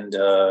and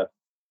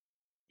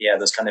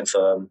those kind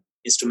of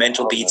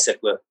instrumental beats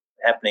that were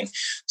happening.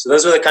 So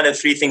those were the kind of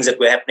 3 things that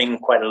were happening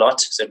quite a lot.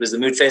 So it was the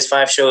Mood Phase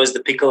 5 shows, the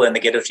Pickle, and the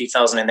Ghetto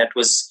 3000, and that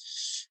was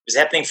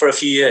happening for a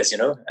few years, you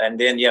know. And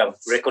then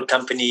record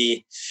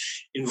company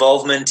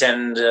involvement,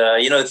 and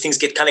things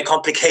get kind of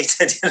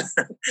complicated.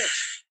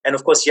 And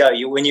of course,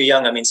 when you're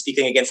young, I mean,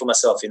 speaking again for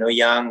myself, you know,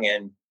 young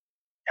and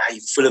you're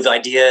full of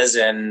ideas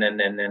and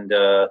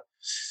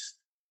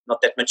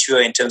not that mature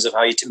in terms of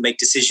how you to make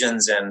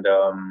decisions, and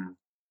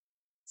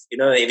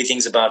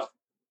everything's about,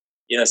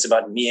 it's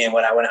about me and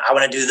what I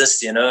want to do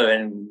this, and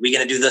we're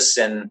going to do this.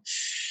 And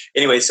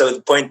anyway, so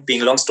the point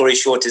being, long story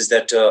short, is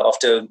that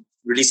after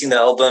releasing the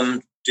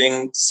album,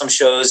 doing some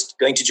shows,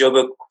 going to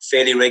Joburg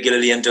fairly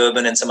regularly in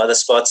Durban and some other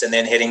spots, and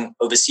then heading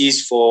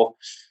overseas for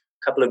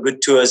a couple of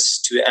good tours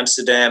to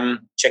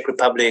Amsterdam, Czech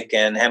Republic,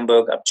 and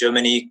Hamburg, up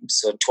Germany,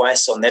 so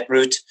twice on that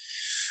route.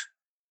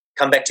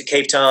 Come back to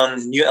Cape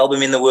Town, new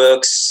album in the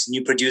works,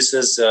 new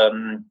producers,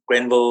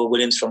 Grenville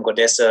Williams from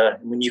Goede,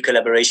 new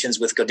collaborations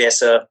with Goede.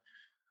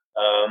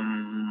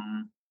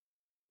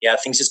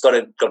 Things just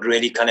got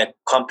really kind of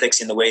complex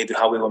in the way that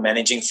how we were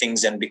managing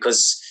things. And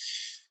because,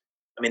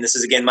 I mean, this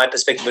is again my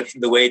perspective, but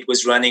the way it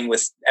was running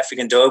with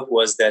African Dope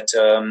was that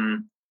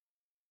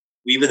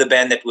we were the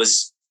band that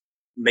was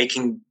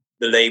making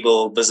the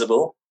label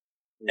visible.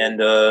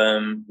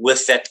 And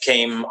with that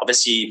came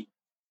obviously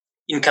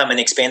income and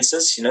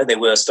expenses. You know, they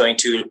were starting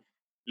to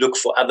look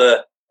for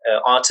other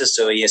artists.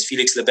 So yes,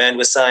 Felix Leban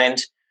was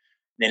signed.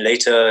 And then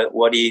later,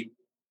 Waddy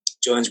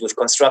Jones with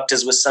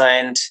Constructors was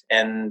signed.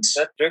 And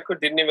that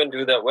record didn't even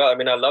do that well. I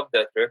mean, I love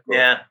that record.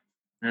 Yeah.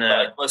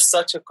 No. It was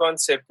such a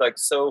concept, like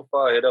so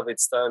far ahead of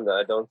its time, that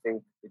I don't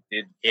think it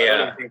did. Yeah. I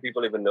don't even think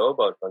people even know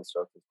about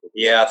Constructors.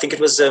 Yeah, I think it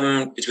was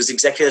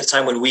exactly the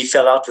time when we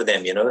fell out with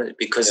them, you know,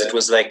 because it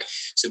was like,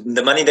 so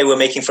the money they were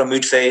making from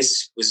Mood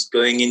Phase was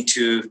going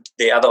into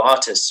the other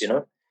artists, you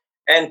know,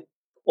 and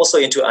also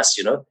into us,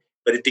 you know.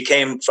 But it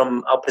became,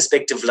 from our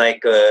perspective,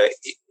 like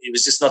it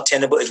was just not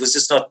tenable. It was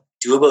just not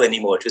doable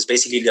anymore. It was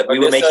basically like we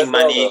were making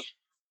money.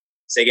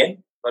 Say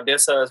again?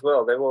 Odessa as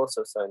well. They were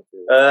also signed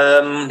to.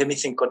 Let me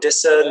think.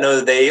 Odessa,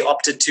 no, they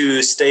opted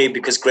to stay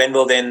because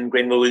Grenville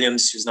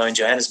Williams, who's now in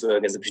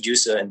Johannesburg as the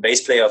producer and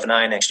bass player of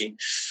Nine, actually,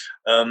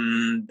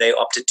 they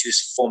opted to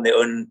form their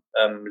own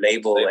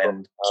label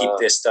and keep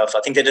their stuff.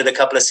 I think they did a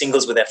couple of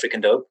singles with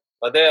African Dope.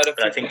 But they had a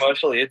few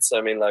commercial hits.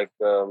 I mean, like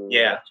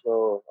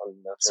National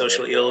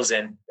Social Ills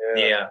and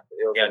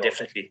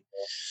definitely.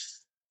 Yeah.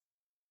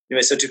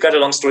 Anyway, so to cut a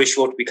long story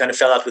short, we kind of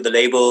fell out with the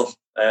label,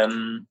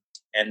 and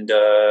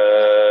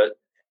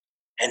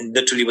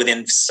literally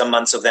within some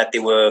months of that,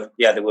 there were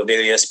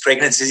various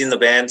pregnancies in the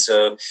band.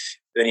 So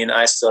Bernie and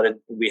I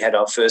we had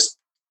our first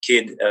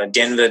kid.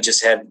 Denver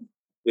just had,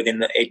 within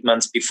the 8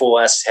 months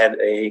before us, had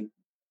a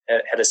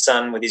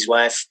son with his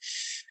wife.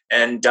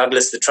 And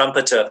Douglas, the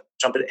trumpet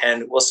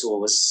and also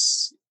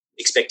was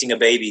expecting a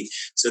baby.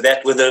 So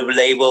that with the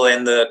label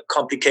and the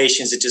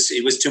complications,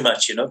 it was too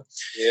much,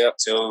 Yeah.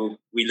 So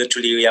we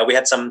literally, we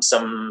had some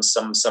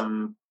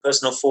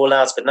personal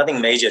fallouts, but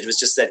nothing major. It was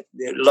just that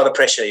a lot of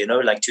pressure,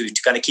 like to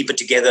kind of keep it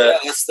together,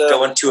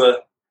 go on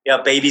tour. Yeah,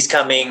 baby's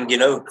coming,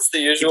 It's the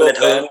usual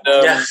band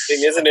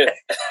thing, isn't it?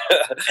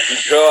 You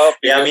grow up,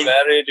 you get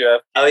married, you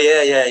have... Oh,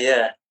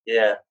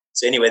 yeah.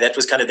 So anyway, that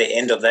was kind of the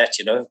end of that,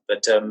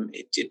 But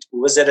it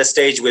was at a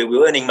stage where we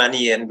were earning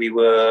money and we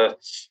were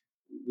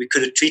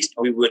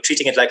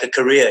treating it like a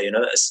career,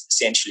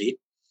 essentially.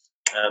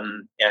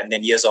 And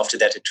then years after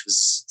that, it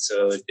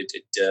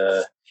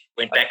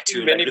went back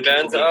to many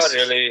bands are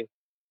really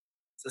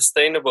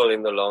sustainable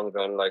in the long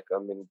run. Like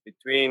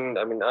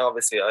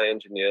obviously I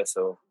engineer,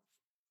 so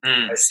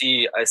I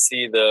see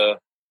the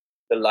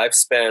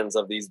lifespans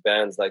of these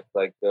bands. Like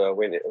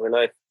when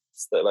I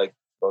started,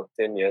 about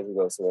 10 years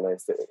ago, so when I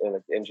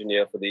started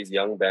engineer for these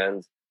young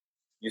bands,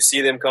 you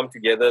see them come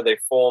together. They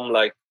form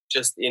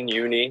just in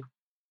uni.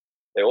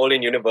 They're all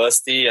in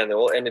university and they're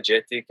all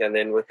energetic. And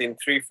then within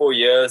 3-4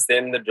 years,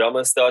 then the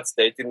drummer starts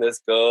dating this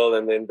girl,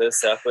 and then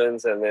this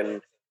happens, and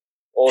then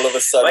all of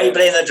a sudden... Why are you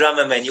playing the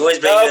drummer, man? You always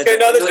play not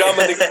the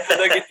drummer, the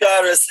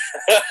guitarist.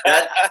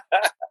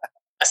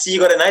 I see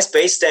you got a nice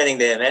bass standing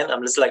there, man.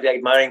 I'm just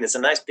admiring this. A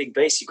nice big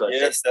bass you got.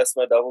 Yes, that's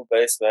my double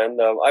bass, man.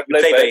 I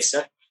play bass,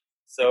 huh?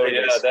 So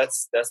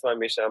that's my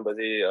mission. I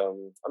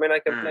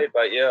can play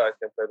by ear.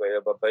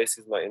 But bass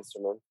is my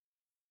instrument.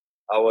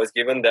 I was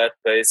given that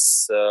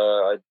bass.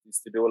 I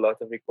used to do a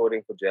lot of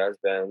recording for jazz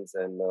bands,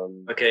 and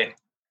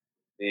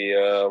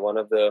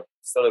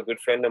still a good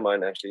friend of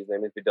mine, actually. His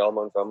name is Vidal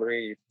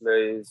Montgomery. He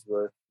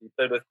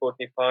played with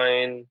Courtney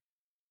Pine.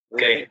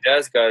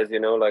 Jazz guys,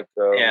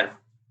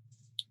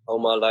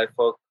 Omar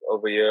Lightfolk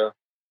over here,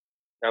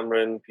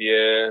 Cameron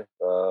Pierre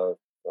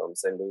from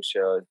St.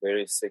 Lucia. Is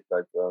very sick,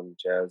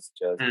 jazz.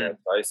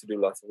 I used to do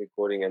lots of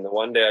recording, and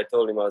one day I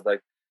told him, I was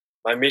like,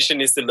 my mission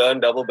is to learn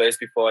double bass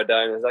before I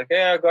die. And he was like,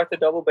 hey, I got the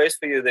double bass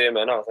for you there,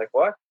 man. I was like,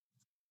 what?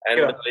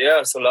 And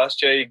so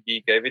last year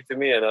he gave it to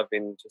me, and I've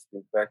been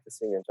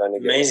practicing and trying to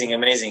get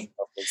amazing.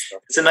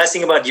 It's a nice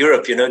thing about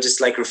Europe,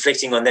 just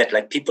reflecting on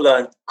that. People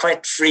are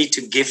quite free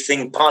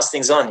to pass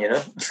things on,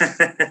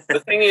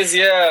 The thing is,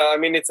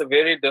 it's a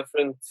very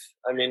different.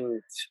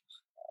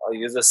 I'll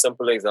use a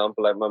simple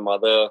example. Like my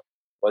mother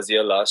was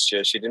here last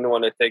year. She didn't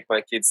want to take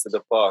my kids to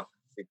the park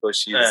because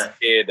she's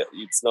scared.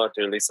 It's not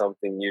really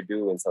something you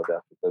do in South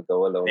Africa,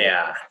 go alone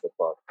to the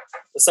park.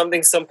 So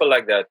something simple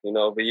like that,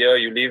 over here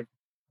you leave.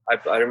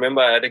 I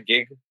remember I had a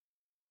gig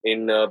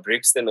in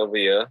Brixton over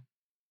here,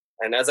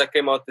 and as I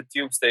came out the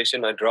tube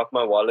station, I dropped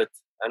my wallet,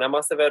 and I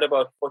must have had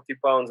about 40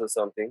 pounds or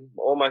something.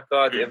 All my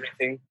card,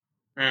 everything.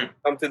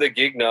 Come to the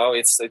gig now.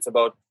 It's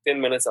about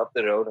 10 minutes up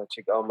the road. I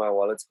check out, my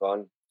wallet's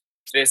gone.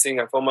 Stressing.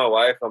 I phone my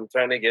wife. I'm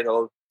trying to get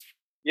all.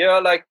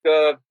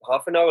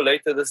 Half an hour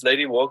later, this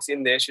lady walks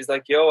in there. She's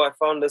like, yo, I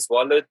found this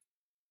wallet.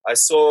 I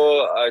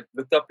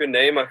looked up your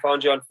name. I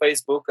found you on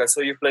Facebook. I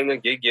saw you playing a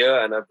gig here,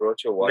 and I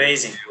brought your wallet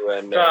Amazing. to you.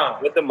 And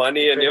with the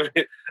money and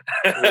everything.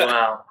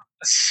 Wow.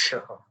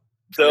 So,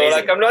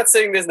 I'm not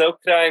saying there's no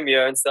crime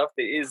here and stuff.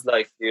 There is,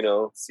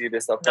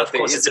 serious stuff. No, of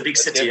course, it's a big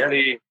city.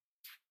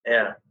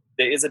 Yeah.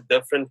 There is a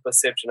different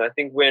perception. I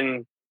think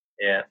when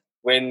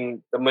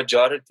the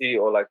majority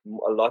or a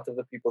lot of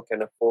the people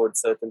can afford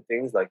certain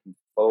things like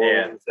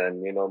phones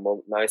and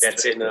nice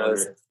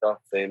trainers and stuff,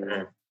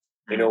 then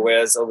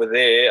whereas over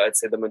there I'd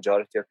say the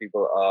majority of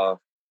people are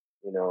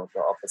the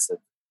opposite.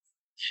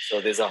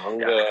 So there's a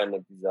hunger and a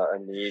desire, a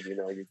need,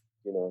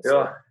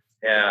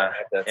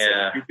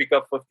 if you pick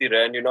up 50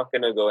 rand, you're not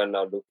gonna go and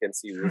now look and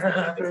see who's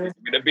you're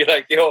gonna be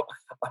like, yo,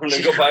 I'm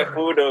gonna go buy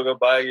food or go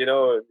buy,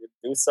 do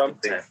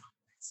something.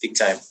 Big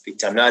time.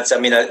 No,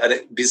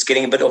 it's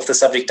getting a bit off the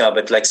subject now,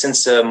 but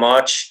since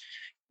March,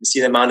 you see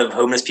the amount of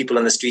homeless people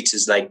on the streets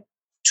is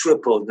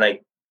tripled,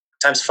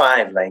 times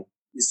 5.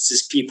 It's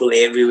just people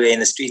everywhere in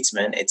the streets,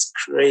 man. It's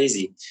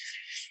crazy.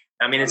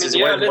 It's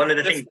one of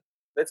the things.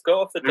 Let's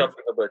go off the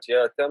topic a bit.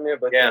 Yeah, tell me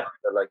about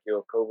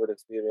your COVID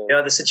experience.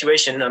 Yeah, the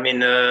situation.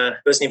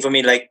 Personally for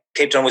me,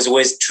 Cape Town was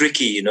always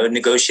tricky.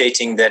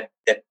 Negotiating that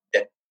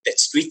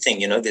street thing.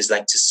 There's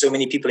just so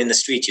many people in the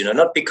street.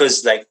 Not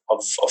because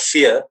of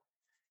fear.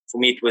 For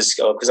me, it was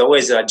because I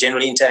always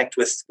generally interact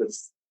with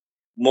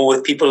more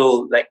with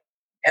people like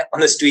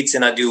on the streets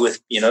than I do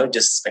with,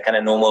 just the kind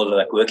of normal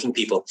like working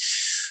people.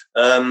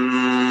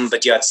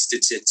 But yeah,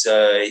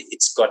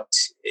 it's got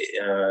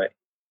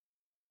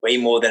way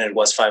more than it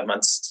was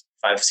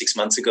 6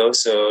 months ago.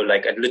 So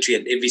like I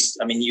literally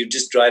you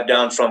just drive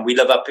down we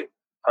live up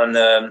on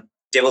the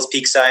Devil's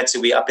Peak side. So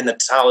we're up in the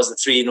towers, the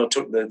three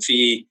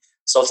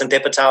salt and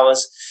pepper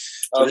towers.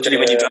 So literally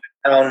when you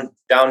drive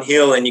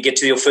downhill and you get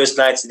to your first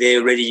lights, there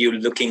already you're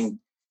looking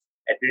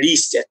at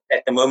least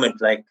at the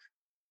moment, like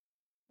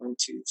 1,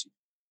 2, 3,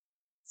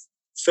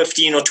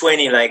 15 or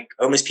 20 like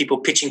homeless people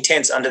pitching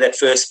tents under that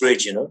first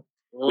bridge,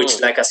 which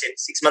like I said,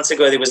 6 months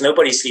ago, there was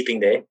nobody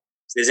sleeping there.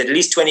 So there's at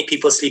least 20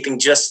 people sleeping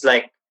just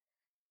like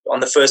on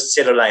the first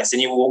set of lights.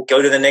 Then you will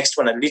go to the next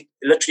one, and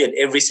literally at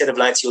every set of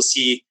lights, you'll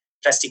see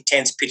plastic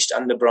tents pitched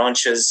under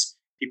branches,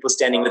 people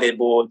standing with their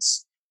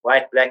boards,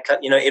 white, black,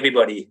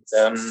 everybody.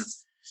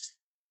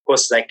 Of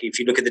course, like if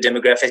you look at the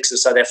demographics of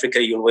South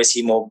Africa, you'll always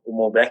see more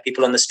black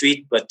people on the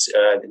street, but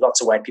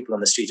lots of white people on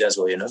the street as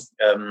well,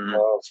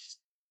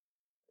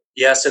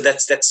 Yeah, so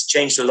that's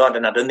changed a lot,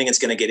 and I don't think it's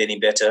going to get any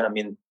better. I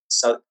mean,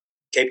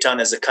 Cape Town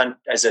as a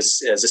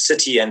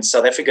city and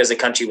South Africa as a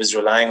country was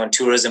relying on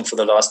tourism for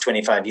the last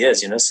 25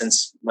 years.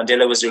 Since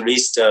Mandela was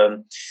released,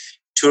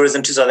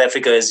 tourism to South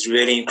Africa has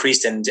really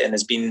increased and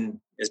has been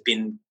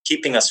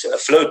keeping us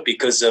afloat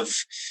because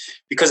of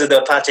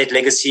the apartheid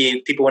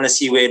legacy. People want to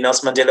see where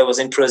Nelson Mandela was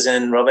in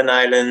prison, Robben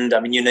Island. I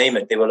mean, you name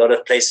it. There were a lot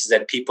of places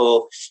that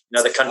people in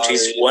other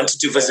countries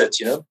wanted to visit.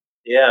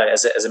 Yeah,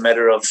 as a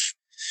matter of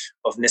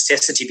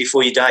necessity.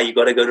 Before you die, you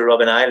got to go to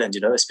Robben Island,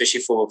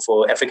 especially for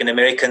African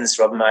Americans.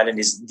 Robben Island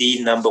is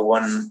the number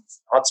one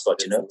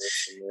hotspot, And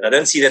I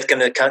don't see that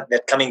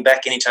coming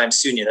back anytime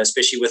soon,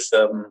 especially with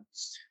the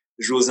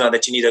rules now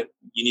that you need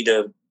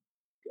a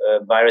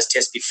virus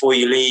test before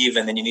you leave,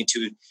 and then you need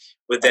to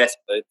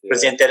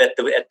present that at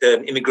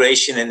the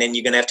immigration, and then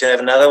you're going to have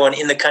another one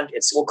in the country.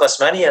 It's all costs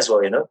money as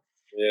well,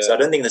 Yeah. So I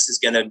don't think this is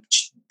going to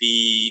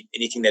be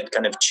anything that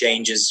kind of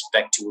changes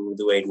back to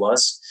the way it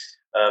was.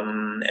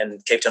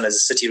 And Cape Town as a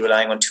city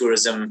relying on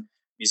tourism,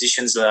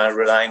 musicians are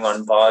relying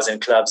on bars and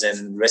clubs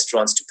and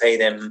restaurants to pay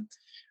them,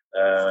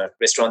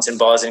 restaurants and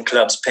bars and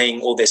clubs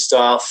paying all their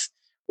staff,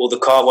 all the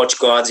car watch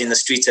guards in the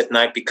streets at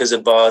night because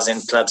of bars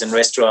and clubs and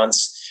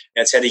restaurants.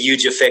 It's had a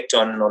huge effect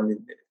on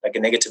like a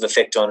negative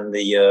effect on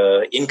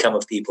the income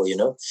of people,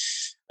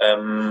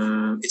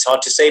 It's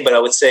hard to say, but I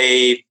would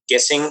say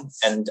guessing,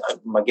 and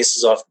my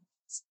guesses are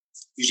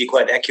usually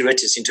quite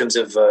accurate, is in terms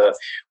of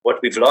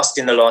what we've lost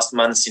in the last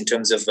months in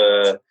terms of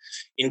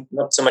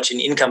not so much in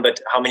income,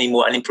 but how many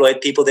more unemployed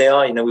people there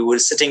are. We were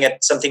sitting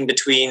at something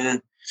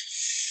between,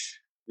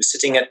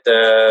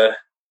 the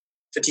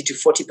 30 to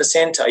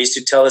 40%. I used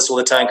to tell this all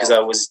the time because I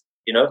was,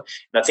 and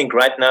I think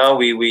right now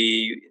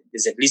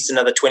there's at least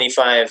another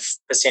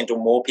 25% or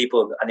more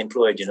people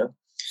unemployed,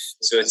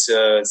 So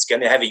it's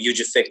going to have a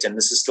huge effect, and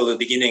this is still the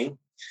beginning.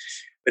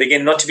 But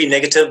again, not to be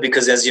negative,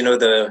 because as you know,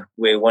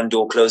 where one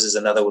door closes,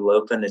 another will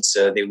open.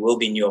 There will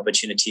be new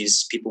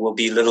opportunities. People will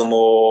be a little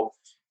more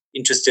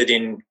interested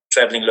in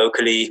traveling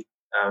locally.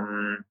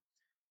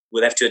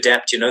 We'll have to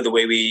adapt, the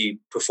way we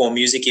perform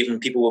music. Even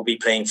people will be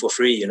playing for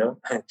free,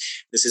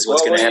 This is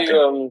what's going to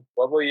happen.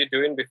 What were you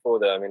doing before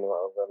that? I mean,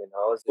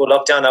 how was it? For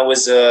lockdown, I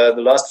was the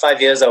last 5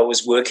 years I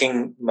was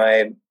working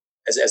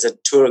as a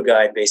tour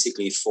guide,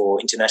 basically, for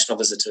international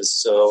visitors.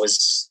 So I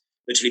was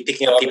literally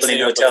picking up people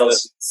in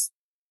hotels.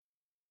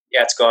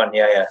 Yeah, it's gone.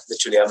 Yeah.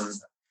 Literally, I'm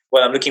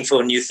looking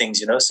for new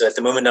things, So at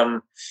the moment,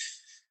 I'm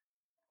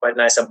quite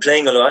nice. I'm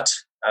playing a lot.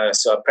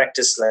 So I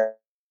practice like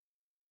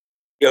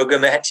yoga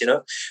mat,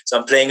 So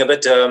I'm playing a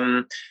bit,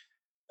 and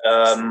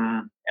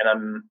I'm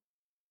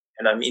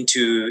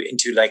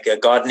into like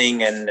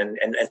gardening and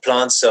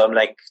plants. So I'm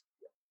like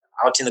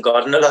out in the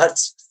garden a lot.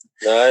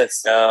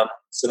 Nice.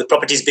 So the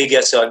property's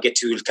bigger, so I get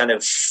to kind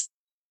of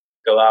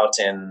go out,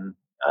 and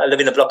I live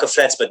in a block of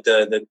flats, but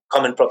the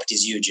common property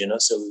is huge,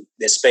 So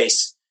there's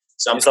space.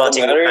 So I'm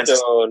planting. Still married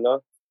or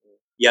not?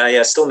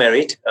 Yeah, still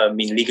married. I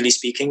mean, legally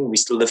speaking, we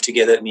still live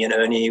together. Me and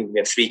Ernie, we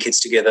have 3 kids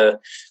together.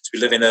 So we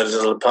live in a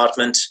little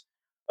apartment.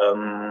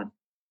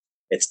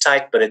 It's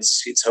tight, but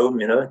it's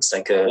home. It's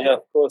like a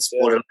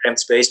small cramped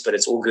space, but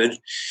it's all good.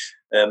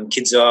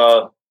 Kids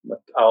our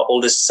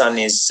oldest son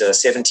is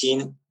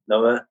 17,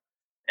 Noah,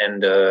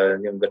 and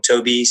we've got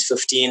Toby, he's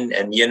 15,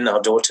 and Yin,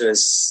 our daughter,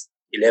 is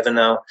 11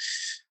 now.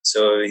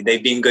 So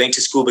they've been going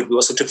to school, but we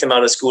also took them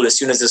out of school. As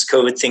soon as this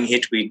COVID thing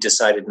hit, we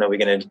decided, no, we're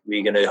gonna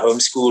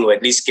homeschool, or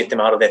at least get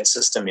them out of that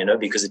system,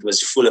 because it was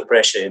full of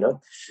pressure,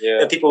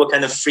 Yeah. People were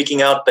kind of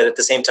freaking out, but at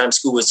the same time,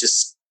 school was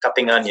just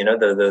cupping on,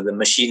 the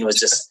machine was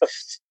just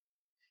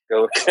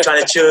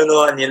trying to churn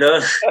on,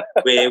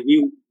 where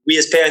we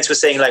as parents were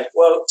saying like,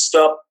 well,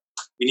 stop,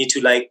 we need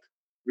to like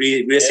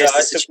reassess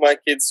the situation. I took my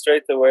kids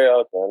straight away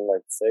out, man,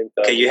 like same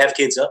time. Okay, you have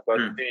kids, huh?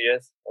 Got 2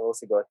 years. I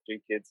also got 3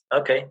 kids.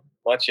 Okay.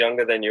 Much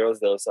younger than yours,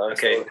 though, so I'm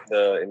still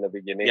in the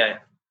beginning. Yeah.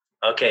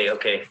 Okay.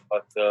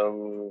 But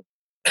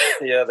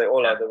yeah, they were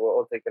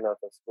all taken out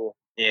of school.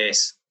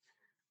 Yes.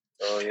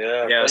 So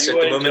yeah. Yeah. So you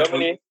were at the moment, in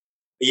Germany?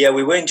 Yeah,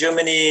 we were in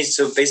Germany.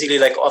 So basically,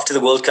 like after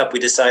the World Cup, we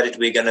decided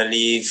we're going to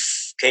leave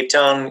Cape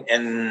Town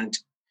and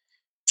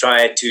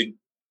try to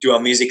do our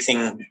music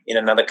thing in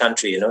another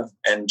country,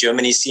 And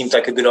Germany seemed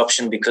like a good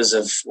option because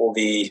of all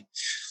the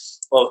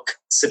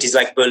cities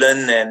like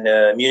Berlin and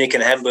Munich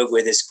and Hamburg,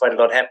 where there's quite a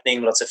lot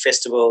happening, lots of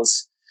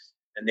festivals.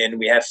 And then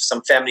we have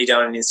some family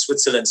down in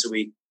Switzerland. So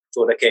we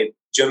thought, okay,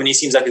 Germany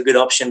seems like a good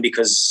option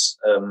because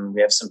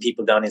we have some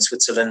people down in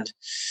Switzerland.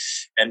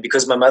 And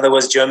because my mother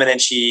was German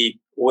and she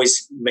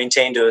always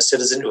maintained her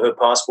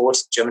passport,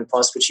 German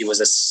passport. She was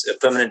a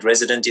permanent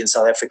resident in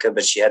South Africa,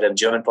 but she had a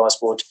German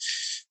passport.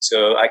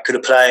 So I could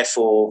apply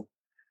for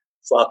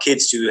our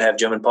kids to have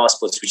German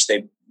passports, which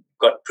they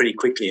got pretty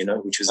quickly,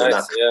 which was nice, a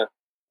luck. Yeah,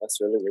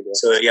 that's really good. Yeah.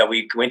 So yeah,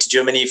 we went to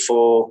Germany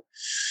from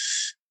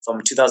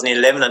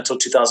 2011 until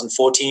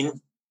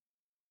 2014.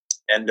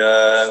 And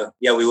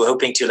we were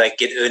hoping to like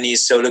get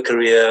Ernie's solo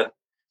career.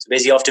 So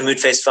basically after Mood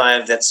Phase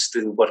 5, that's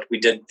what we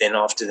did. Then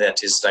after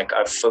that is like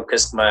I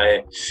focused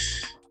my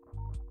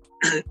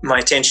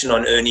attention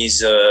on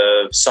Ernie's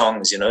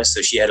songs,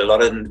 So she had a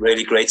lot of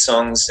really great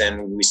songs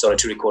and we started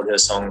to record her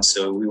songs.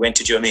 So we went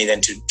to Germany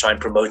then to try and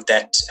promote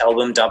that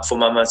album, Dub for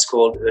Mama, it's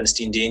called,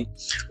 Ernestine Dean.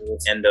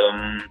 Yes. And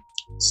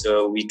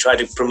so we tried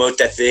to promote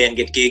that there and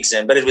get gigs,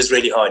 but it was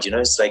really hard,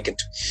 It's like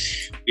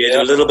we had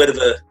a little bit of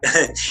a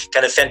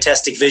kind of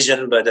fantastic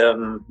vision, but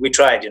we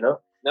tried, No,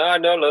 I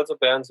know loads of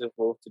bands who've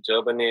moved to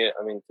Germany.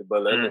 I mean, to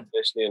Berlin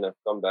especially, and have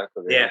come back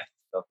already. Yeah.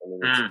 Stuff. I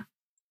mean,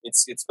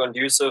 it's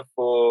conducive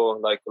for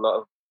like a lot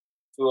of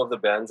two of the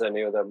bands I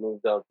knew that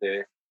moved out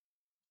there.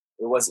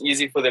 It was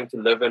easy for them to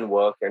live and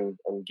work and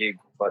gig,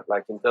 but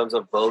like in terms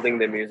of building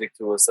their music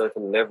to a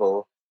certain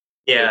level,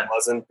 there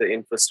wasn't the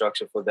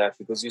infrastructure for that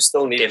because you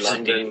still need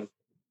London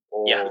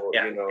or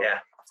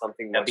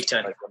something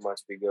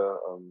much bigger.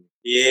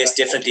 Yes,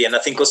 definitely. And I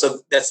think also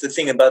that's the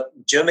thing about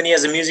Germany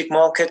as a music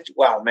market.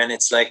 Wow, man,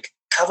 it's like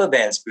cover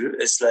bands, bro.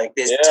 It's like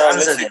there's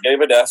tons of them.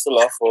 David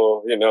Hasselhoff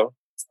or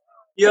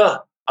Yeah,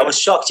 I was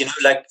shocked.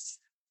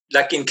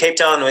 Like in Cape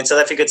Town or in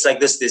South Africa, it's like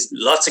this. There's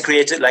lots of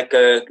creative, like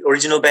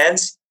original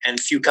bands and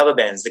few cover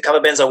bands. The cover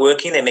bands are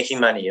working; they're making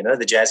money.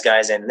 The jazz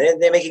guys, and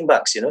they're making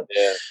bucks. Yeah.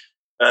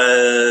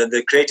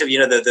 The creative,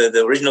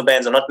 the original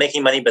bands are not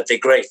making money, but they're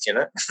great,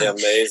 They're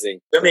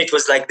amazing. For me, it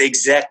was like the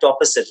exact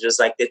opposite. It was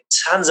like there are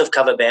tons of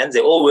cover bands.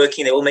 They're all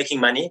working. They're all making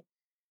money.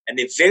 And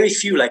they're very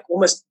few, like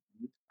almost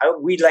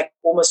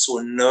saw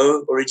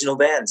no original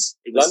bands.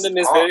 London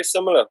is very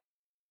similar.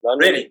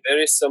 London is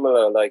very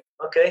similar. Like,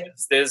 okay,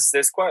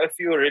 there's quite a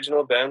few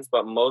original bands,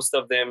 but most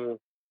of them,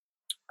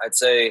 I'd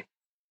say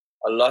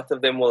a lot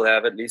of them will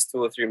have at least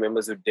 2 or 3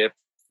 members who dip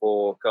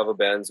for cover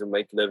bands who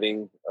make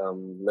living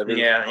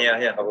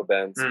cover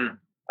bands.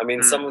 I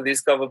mean, some of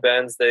these cover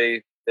bands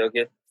they'll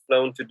get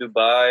flown to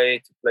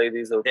Dubai to play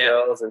these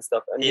hotels and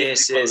stuff. And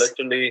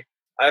literally,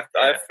 I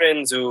have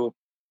friends who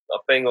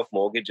are paying off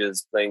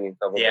mortgages playing in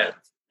cover bands.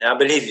 I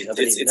believe you.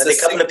 There's a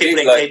couple of people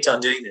in Cape Town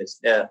doing this.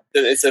 Yeah,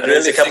 there's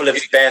a couple of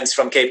bands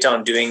from Cape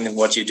Town doing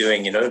what you're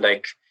doing.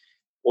 Like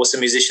awesome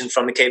musicians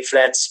from the Cape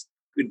Flats,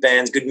 good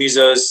bands, good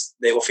musos.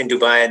 They're off in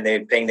Dubai and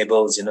they're paying their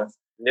bills.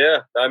 Yeah,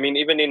 I mean,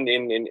 even in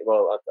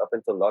up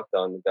until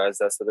lockdown, the guys,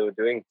 that's what they were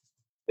doing.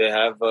 They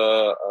have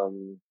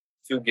 2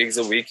 gigs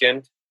a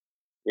weekend,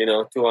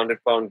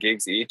 £200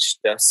 gigs each.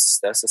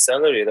 That's a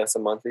salary. That's a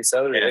monthly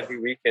salary every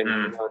weekend.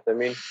 You know what I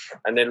mean?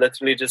 And they're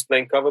literally just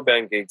playing cover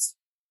band gigs.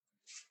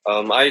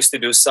 I used to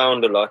do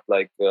sound a lot,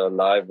 like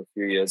live a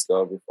few years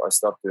ago before I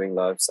stopped doing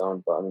live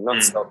sound. But I mean,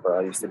 not stop, but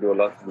I used to do a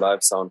lot of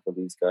live sound for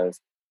these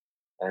guys.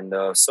 And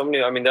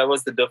that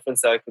was the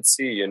difference I could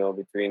see,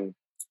 between.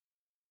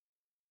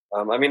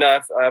 I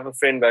have a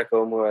friend back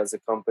home who has a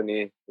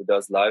company who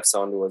does live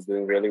sound who was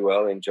doing really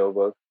well in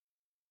Joburg.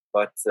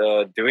 But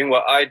doing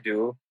what I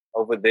do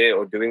over there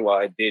or doing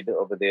what I did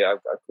over there, I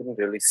couldn't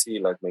really see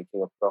like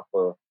making a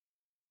proper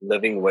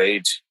living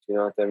wage. You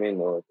know what I mean?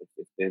 Or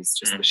if there's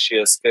just the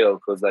sheer scale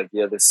because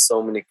there's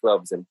so many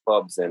clubs and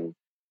pubs and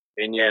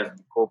venues and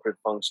corporate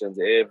functions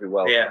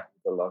everywhere.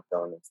 The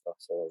lockdown and stuff.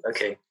 So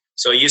okay.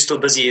 So are you still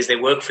busy? Is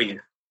there work for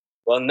you?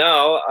 Well,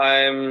 now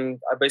I've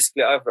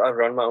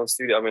run my own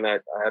studio. I mean, I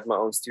had my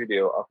own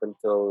studio up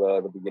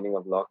until the beginning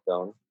of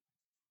lockdown.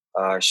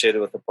 I shared it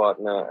with a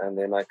partner, and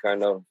then I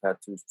kind of had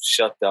to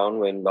shut down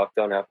when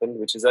lockdown happened,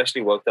 which has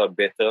actually worked out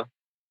better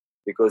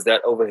because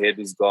that overhead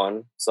is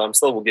gone. So I'm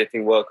still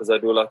getting work because I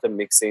do a lot of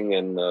mixing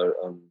and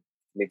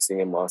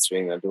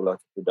mastering. I do a lot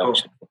of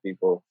production for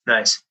people.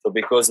 Nice. So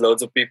because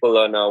loads of people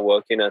are now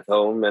working at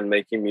home and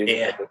making music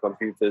at their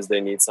computers, they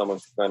need someone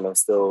to kind of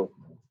still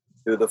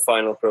do the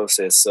final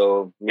process.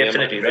 So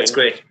definitely, that's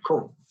great.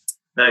 Cool,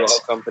 nice.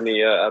 Our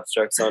company,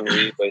 Abstract Sound,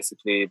 we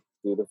basically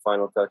do the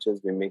final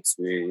touches. We mix,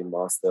 we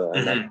master,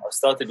 and I've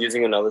started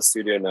using another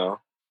studio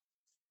now.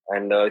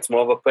 And it's more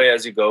of a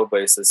pay-as-you-go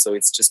basis, so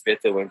it's just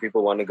better when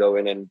people want to go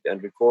in and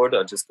record.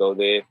 I just go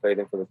there, pay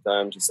them for the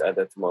time, just add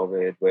that to my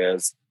overhead.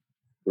 Whereas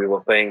we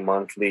were paying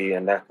monthly,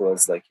 and that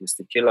was like used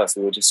to kill us.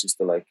 We were just used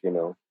to like,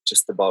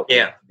 just about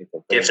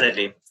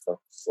definitely.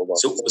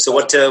 So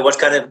what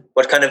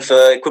kind of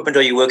equipment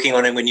are you working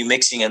on when you're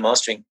mixing and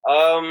mastering?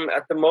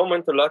 At the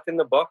moment, a lot in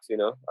the box.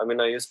 I mean,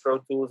 I use Pro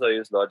Tools, I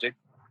use Logic.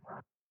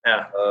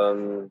 Yeah.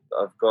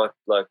 I've got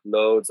like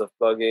loads of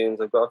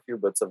plugins. I've got a few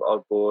bits of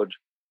outboard.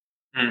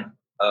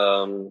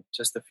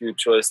 Just a few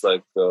choice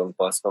like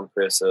bus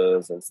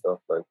compressors and stuff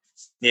like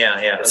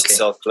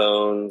SSL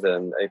clones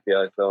and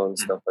API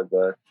clones, stuff like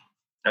that.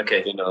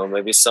 Okay.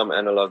 Maybe some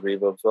analog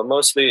reverbs, but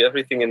mostly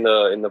everything in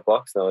the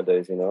box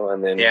nowadays.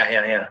 And then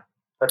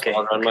Okay.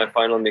 I'll run my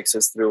final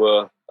mixes through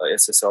a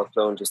SSL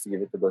clone just to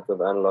give it a bit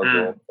of analog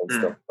warmth and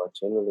stuff. But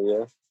generally,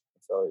 that's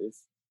how it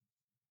is.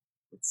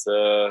 It's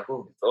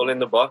cool. It's all in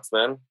the box,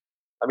 man.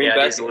 I mean,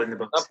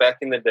 not back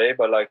in the day,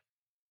 but like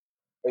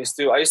I used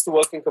to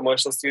work in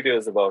commercial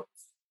studios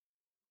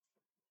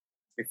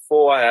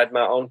before I had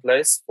my own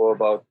place for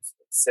about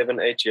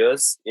 7-8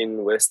 years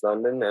in West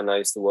London, and I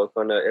used to work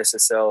on a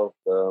SSL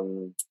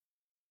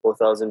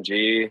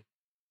 4000G.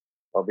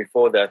 Or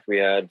before that we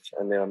had,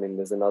 and then I mean,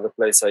 there's another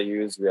place I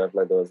use. We have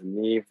like there was a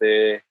Neve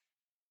there.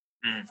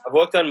 I've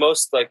worked on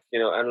most like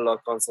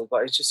analog consoles,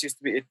 but it just used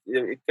to be.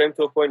 It came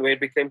to a point where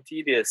it became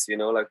tedious.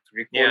 Like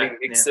recording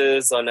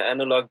mixes on an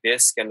analog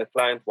disc, and the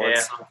client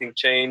wants something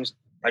changed.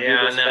 I do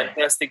this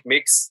fantastic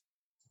mix.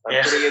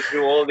 I'm putting it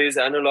through all these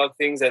analog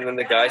things, and then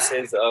the guy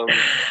says,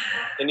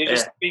 "Can you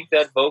just tweak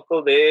that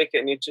vocal there?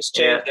 Can you just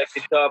change that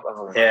guitar?"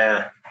 Oh,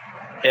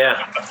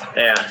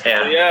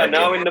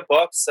 Now in the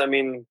box, I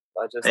mean,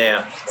 I just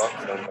box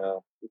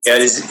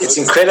and, it's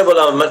incredible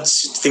how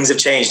much things have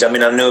changed. I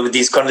mean, I know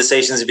these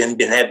conversations have been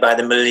had by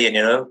the million.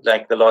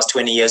 Like the last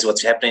 20 years,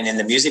 what's happening in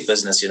the music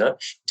business. In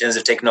terms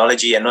of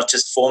technology and not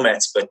just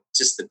formats, but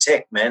just the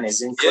tech. Man,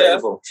 is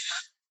incredible.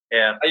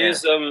 I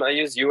use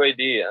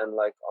UAD, and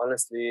like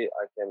honestly,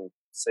 I can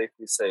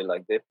safely say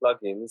like their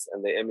plugins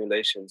and their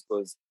emulations,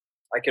 because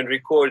I can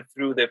record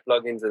through their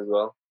plugins as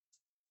well.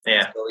 So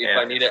if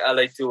I need an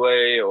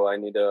LA2A or I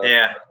need a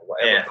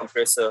whatever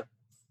compressor,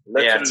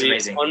 literally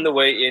on the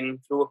way in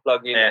through a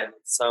plugin, and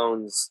it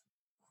sounds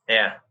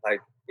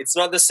like it's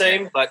not the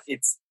same, but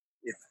it's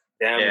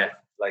damn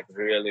like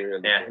really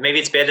really good. Maybe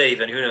it's better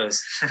even. Who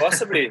knows?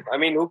 Possibly. I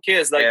mean, who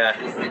cares? Like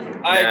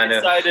I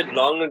decided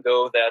long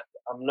ago that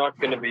I'm not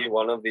going to be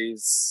one of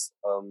these.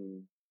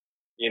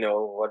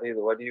 What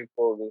do you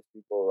call these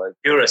people? Like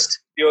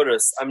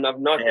purists. I'm not.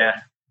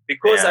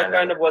 Because I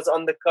kind of was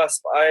on the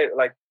cusp. I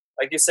like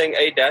you're saying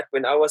ADAT.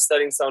 When I was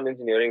studying sound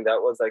engineering,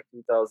 that was like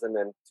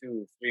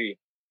 2002, 3,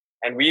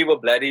 and we were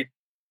bloody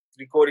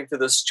recording to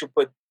the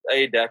stupid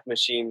ADAT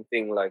machine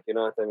thing, like, you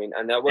know what I mean?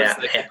 And that was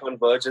the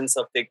convergence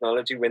of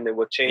technology when they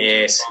were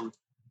changing from,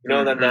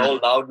 then the whole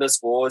loudness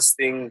wars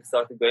thing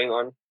started going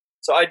on.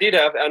 So I did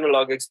have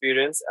analog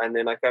experience, and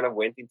then I kind of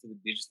went into the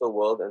digital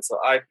world. And so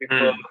I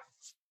prefer,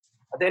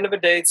 at the end of the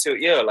day, it's your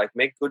ear, like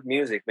make good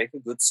music, make a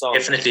good song.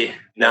 Definitely.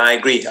 No, I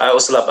agree. I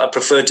also I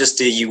prefer just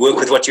you work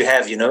with what you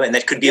have, and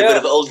that could be a bit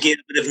of old gear,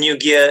 a bit of new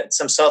gear,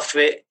 some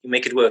software, you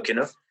make it work,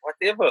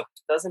 Whatever. It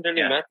doesn't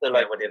really matter.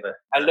 Like whatever.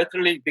 I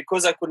literally,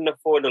 because I couldn't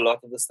afford a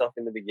lot of the stuff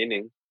in the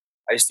beginning,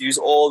 I used to use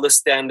all the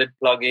standard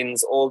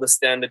plugins, all the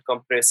standard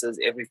compressors,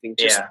 everything,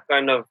 just to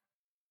kind of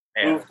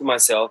prove to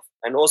myself.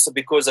 And also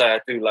because I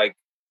had to like,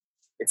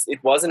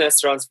 it wasn't as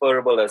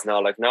transferable as now.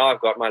 Like now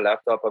I've got my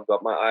laptop, I've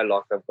got my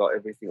iLock, I've got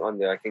everything on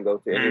there. I can go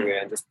to anywhere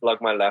and just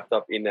plug my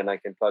laptop in, and I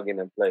can plug in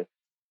and play.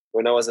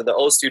 When I was at the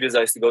old studios,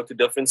 I used to go to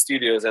different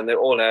studios, and they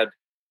all had,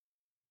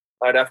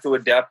 I'd have to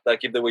adapt.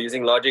 Like if they were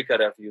using Logic, I'd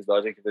have to use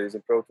Logic. If they're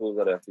using Pro Tools,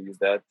 I'd have to use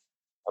that.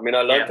 I mean,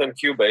 I learned on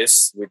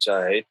Cubase, which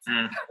I hate.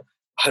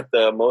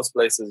 But most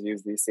places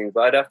use these things.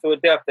 But I'd have to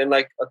adapt. And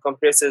like a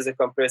compressor is a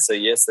compressor.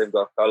 Yes, they've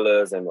got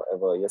colors and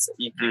whatever. Yes, an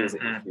EQ is an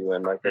EQ.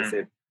 And like I said,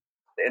 at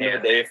the end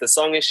of the day, if the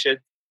song is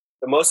shit,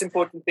 the most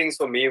important things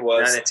for me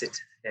was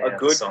a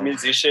good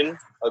musician,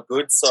 a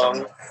good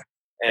song,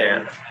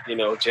 and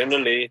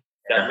generally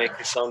that makes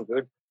it sound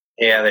good.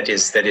 Yeah, that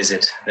is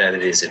it. That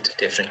is it,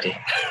 definitely.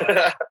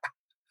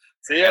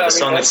 So the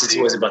song is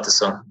always about the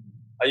song.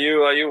 Are you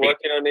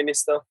working on any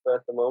stuff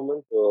at the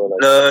moment? Or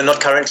like no,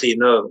 not currently.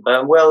 No.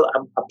 Well,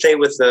 I play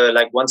with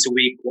like once a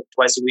week,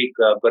 twice a week.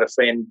 I've got a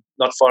friend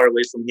not far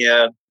away from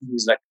here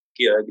who's like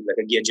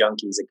a gear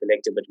junkie. He's a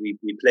collector, but we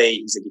play.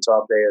 He's a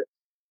guitar player,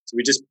 so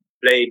we just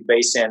play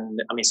bass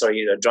and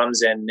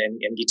drums and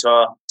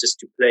guitar just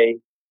to play.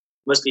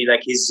 Mostly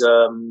like his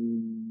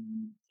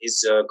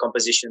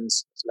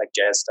compositions, like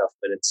jazz stuff,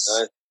 but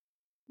it's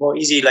more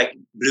easy, like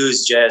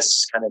blues,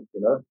 jazz kind of,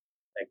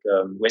 like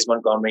Wes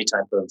Montgomery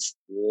type of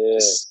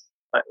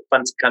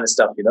fun kind of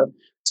stuff, So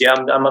yeah,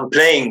 I'm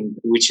playing,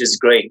 which is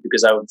great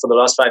because for the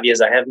last 5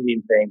 years I haven't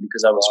been playing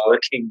because I was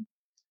working.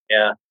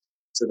 Yeah,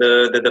 so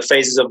the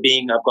phases of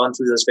I've gone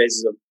through those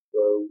phases of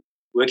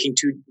working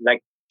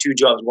two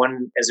jobs,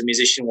 one as a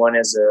musician, one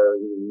as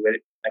in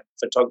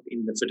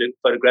the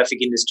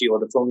photographic industry or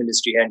the film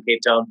industry here in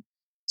Cape Town.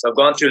 So I've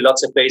gone through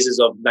lots of phases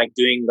of like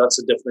doing lots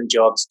of different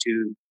jobs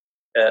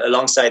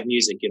alongside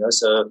music,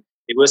 So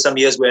there were some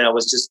years where I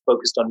was just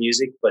focused on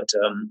music, but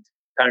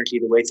currently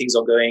the way things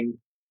are going.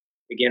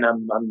 Again,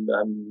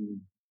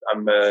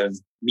 I'm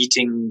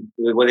meeting.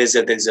 Well, there's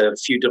a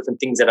few different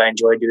things that I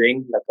enjoy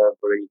doing. Like I've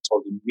already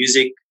told you,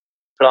 music,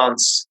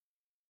 plants,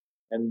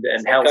 and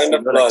health. What kind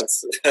of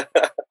plants?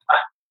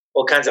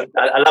 All kinds of.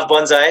 I love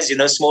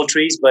bonsais, small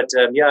trees. But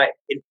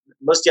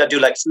mostly I do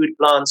like food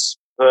plants,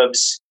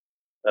 herbs,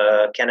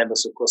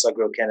 cannabis. Of course, I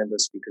grow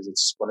cannabis because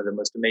it's one of the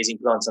most amazing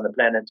plants on the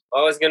planet.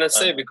 I was gonna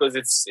say because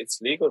it's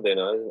legal then.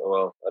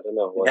 Well, I don't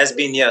know. It has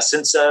been,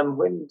 since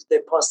when did they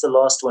pass the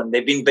last one?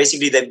 They've been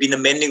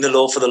amending the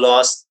law for the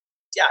last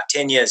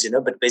 10 years,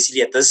 but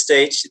basically at this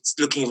stage it's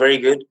looking very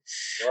good.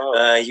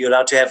 Wow. You're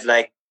allowed to have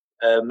like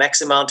a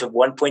max amount of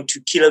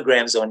 1.2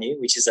 kilograms on you,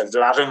 which is a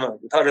lot of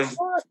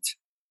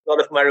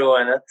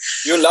marijuana.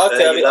 You're allowed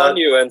to have it on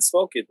you and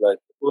smoke it, like?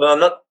 Well,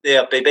 not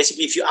but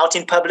basically if you're out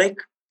in public,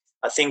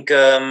 I think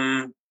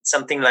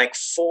something like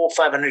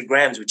 400-500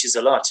 grams, which is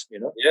a lot,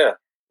 Yeah.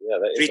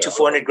 300 to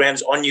 400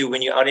 grams on you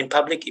when you're out in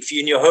public. If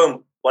you're in your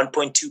home,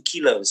 1.2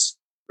 kilos.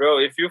 Bro,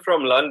 if you're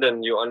from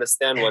London, you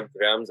understand what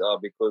grams are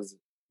because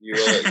you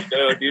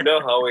know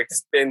how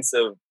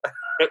expensive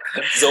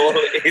Zol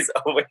is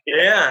over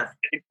here.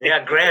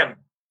 Yeah, gram,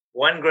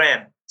 1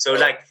 gram. So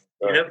so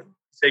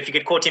if you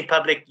get caught in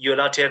public, you're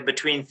allowed to have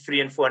between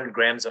 300 and 400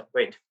 grams of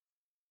weight.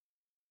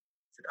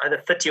 Either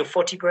 30 or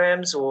 40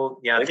 grams, or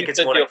I think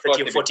it's more like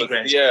 30 or 40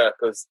 grams.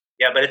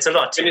 But it's a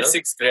lot.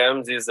 26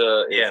 grams is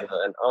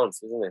an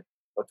ounce, isn't it?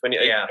 Or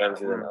 28 grams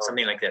is an ounce.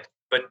 Something like that.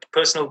 But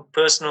personal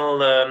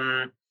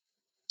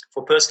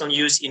for personal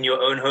use in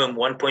your own home,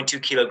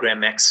 1.2 kilogram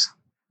max.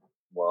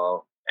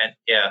 Wow. And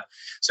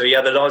so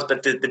the laws,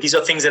 but these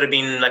are things that have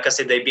been, like I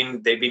said, they've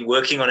been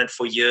working on it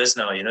for years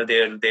now.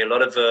 There are a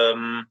lot of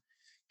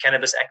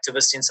cannabis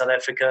activists in South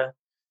Africa,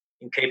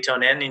 in Cape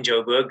Town and in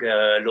Joburg,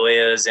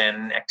 lawyers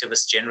and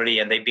activists generally,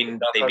 and they've been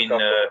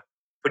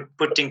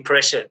putting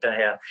pressure.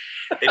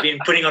 They've been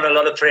putting on a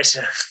lot of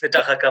pressure. The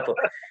Dacha couple.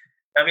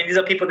 I mean, these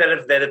are people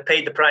that have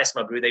paid the price,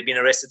 my bro. They've been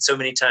arrested so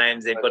many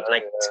times. They've got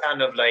like a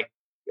ton of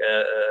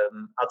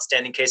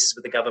outstanding cases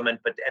with the government,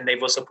 and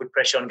they've also put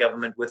pressure on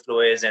government with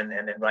lawyers and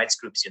rights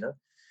groups,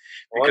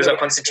 because our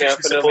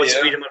constitution supports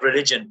freedom of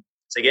religion.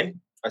 So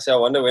again. I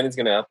wonder when it's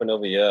going to happen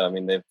over here. I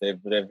mean, they've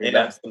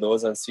relaxed the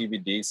laws on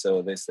CBD,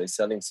 so they're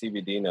selling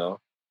CBD now.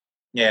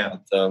 Yeah.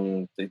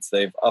 But,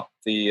 they've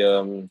upped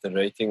the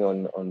rating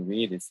on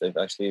weed. They've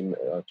actually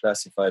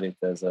classified it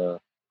as a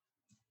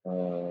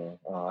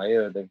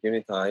higher. They've given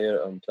it a higher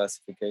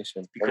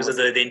classification because of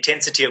the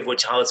intensity of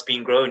how it's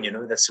being grown.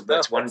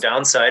 That's one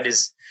downside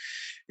is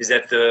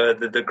that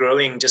the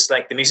growing, just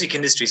like the music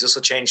industry, has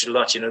also changed a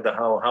lot.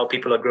 How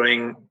people are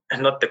growing,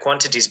 not the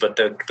quantities, but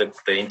the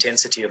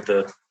intensity of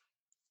the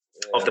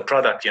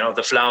product, of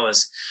the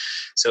flowers.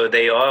 So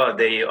they are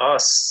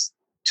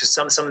to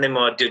some of them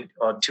are to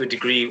a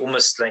degree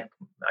almost like,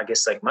 I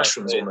guess, like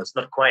mushrooms, almost,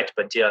 not quite,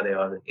 but they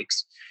are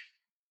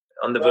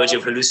on the verge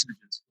of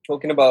hallucinogens.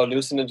 Talking about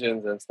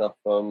hallucinogens and stuff,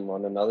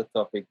 on another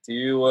topic, do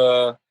you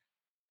are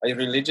you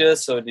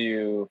religious, or do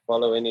you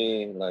follow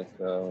any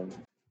no,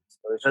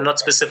 not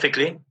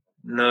specifically.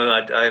 No,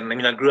 I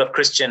mean, I grew up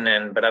Christian,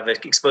 but I've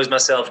exposed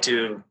myself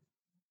to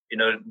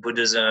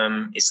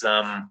Buddhism,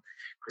 Islam,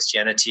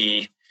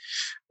 Christianity,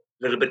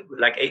 a little bit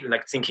like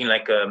thinking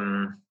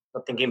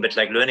not thinking, but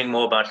like learning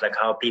more about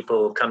how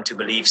people come to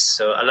beliefs.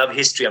 So I love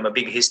history. I'm a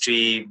big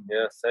history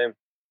same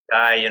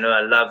guy.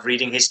 I love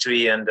reading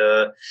history and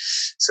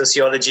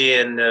sociology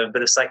and a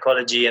bit of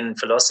psychology and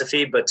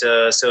philosophy. But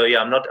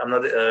I'm not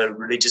a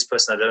religious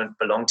person. I don't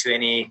belong to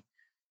any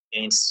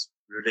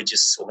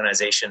religious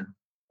organization.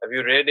 Have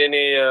you read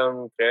any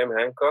Graham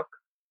Hancock?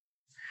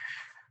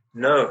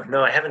 No,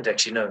 I haven't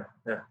actually. No.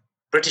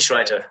 British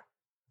writer.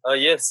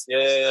 Yes,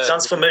 yeah.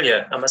 Sounds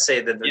familiar. I must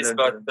say that he's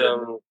got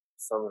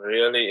some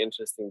really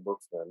interesting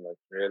books, man. Like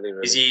really.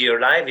 Is he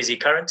alive? Is he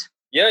current?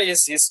 Yeah,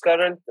 he's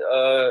current.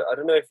 I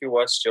don't know if you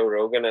watch Joe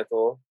Rogan at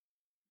all.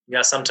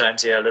 Yeah,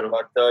 sometimes. Yeah, a little.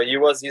 But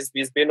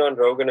he's been on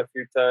Rogan a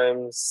few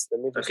times.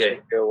 Let me just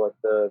check here what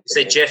the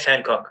say Jeff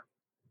Hancock.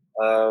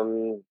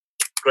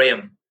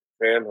 Graham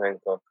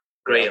Hancock.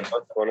 Graham.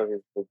 That's one of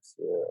his books.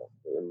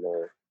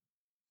 Yeah.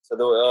 So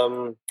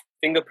the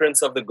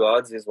Fingerprints of the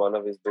Gods is one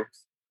of his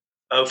books.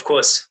 Of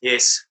course,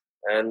 yes.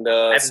 And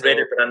I haven't read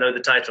it, but I know the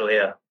title.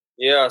 Yeah.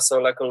 Yeah, so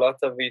like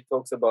he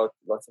talks about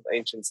lots of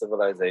ancient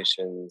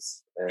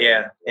civilizations. And,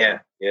 yeah.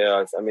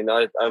 I mean,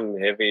 I'm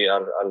heavy. I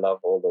love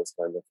all those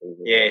kind of things.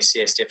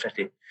 Yes,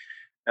 definitely.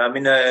 I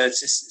mean,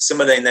 it's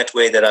similar in that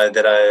way that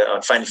I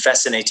find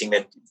fascinating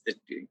that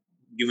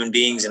human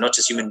beings, and not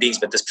just human beings,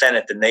 but this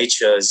planet, the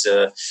nature is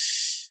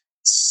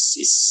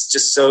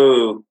just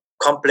so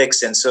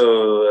complex and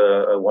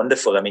so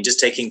wonderful. I mean, just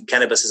taking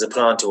cannabis as a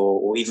plant,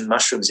 or even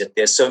mushrooms.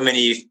 There's so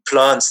many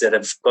plants that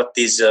have got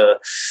these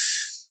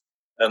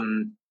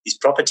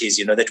properties,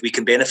 that we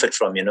can benefit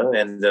from,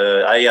 And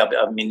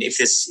I mean, if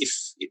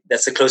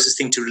that's the closest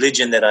thing to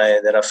religion that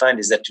I find,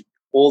 is that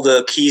all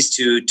the keys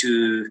to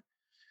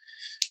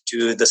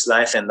this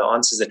life and the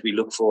answers that we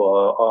look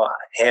for are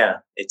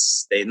here.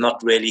 They're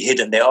not really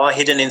hidden. They are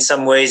hidden in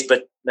some ways,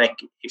 but like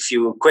if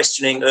you're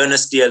questioning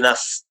earnestly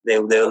enough,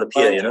 they'll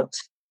appear. You know.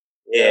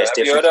 Yeah. Yes, have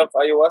definitely. You heard of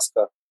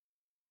ayahuasca?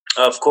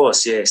 Of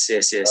course, yes. I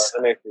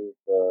don't know if you've,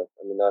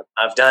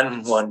 I've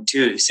done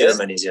 2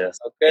 ceremonies. Yes.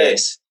 Okay.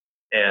 Yes.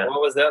 Yeah.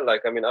 What was that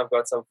like? I mean, I've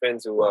got some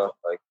friends who are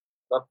like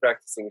not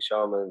practicing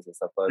shamans and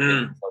stuff like that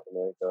in South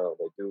America.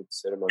 They do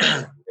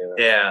ceremonies.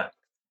 Yeah.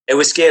 It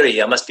was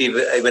scary. I must be,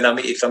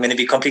 if I'm going to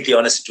be completely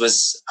honest, I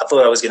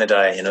thought I was going to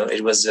die. You know,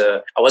 it was,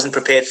 I wasn't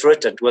prepared for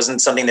it. It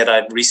wasn't something that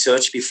I'd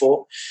researched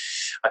before.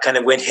 I kind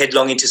of went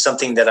headlong into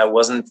something that I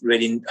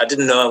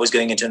didn't know I was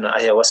going into an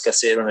ayahuasca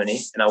ceremony.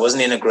 And I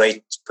wasn't in a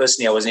great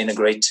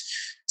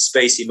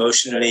space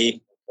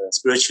emotionally,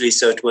 spiritually.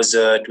 So it was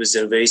a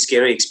very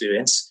scary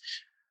experience.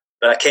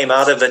 But I came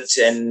out of it,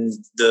 and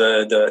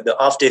the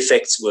after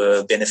effects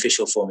were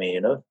beneficial for me. You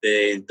know,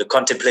 the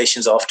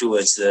contemplations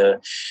afterwards,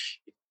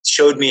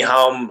 showed me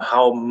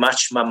how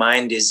much my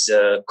mind is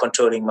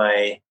controlling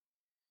my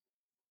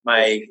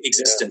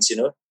existence. You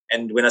know,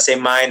 and when I say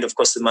mind, of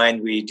course, the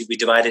mind we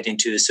divide it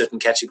into certain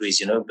categories.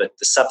 You know, but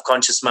the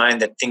subconscious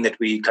mind, that thing that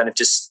we kind of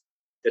just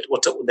that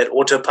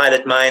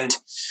autopilot mind,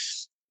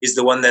 is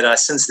the one that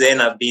since then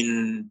I've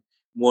been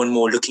more and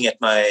more looking at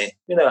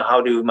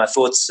how do my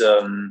thoughts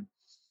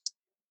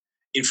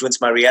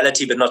influence my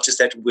reality, but not just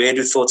that. Where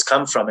do thoughts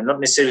come from? And not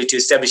necessarily to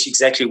establish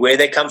exactly where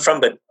they come from,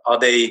 but are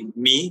they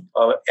me,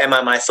 or am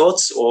I my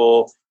thoughts,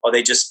 or are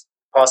they just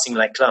passing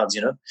like clouds?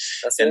 You know.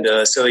 So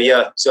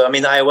I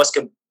mean,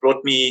 ayahuasca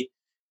brought me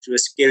through a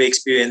scary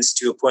experience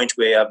to a point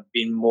where I've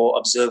been more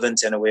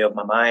observant and aware of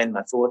my mind,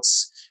 my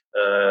thoughts,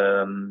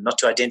 not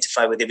to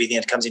identify with everything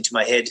that comes into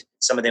my head.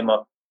 Some of them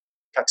are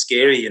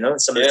scary, you know.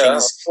 Some of the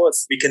things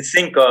we can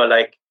think are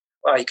like,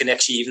 wow, you can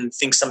actually even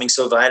think something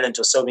so violent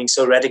or something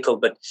so radical.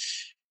 But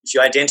if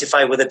you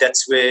identify with it,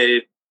 that's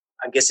where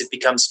I guess it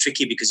becomes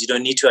tricky, because you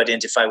don't need to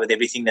identify with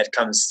everything that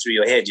comes through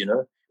your head, you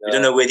know. Yeah. You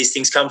don't know where these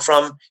things come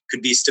from.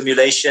 Could be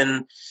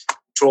stimulation,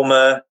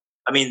 trauma.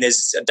 I mean,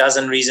 there's a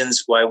dozen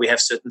reasons why we have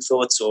certain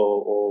thoughts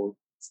why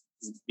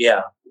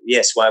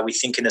we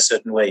think in a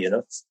certain way, you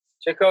know.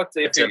 Check out,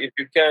 if you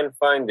can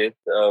find it,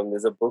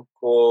 there's a book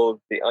called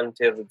The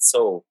Untethered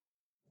Soul.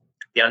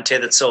 The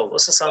Untethered Soul.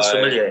 Also sounds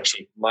familiar,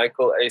 actually.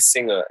 Michael A.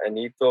 Singer, and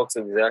he talks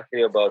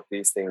exactly about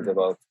these things,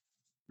 about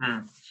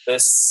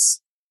this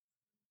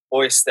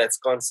voice that's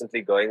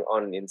constantly going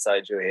on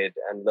inside your head,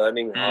 and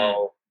learning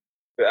how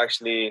to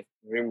actually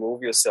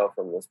remove yourself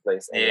from this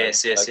place. And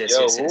yes.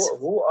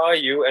 Who are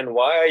you, and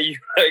why are you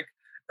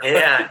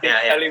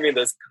telling me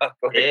this stuff?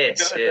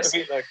 Yes. I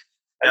mean? Like,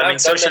 and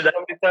I've done that so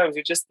many times.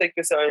 You just take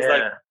yourself and it's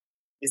like,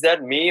 is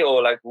that me,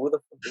 or like who the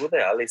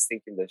hell is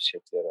thinking this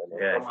shit here?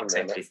 Yeah,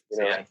 exactly.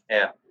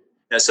 Yeah.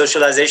 Now,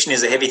 socialization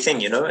is a heavy thing,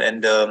 you know,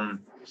 and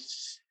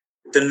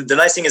the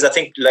nice thing is, I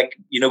think, like,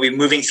 you know, we're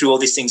moving through all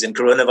these things, and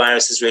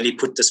coronavirus has really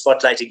put the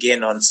spotlight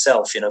again on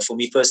self, you know, for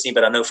me personally,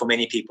 but I know for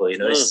many people, you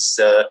know, it's,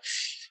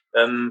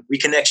 we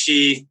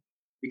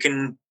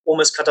can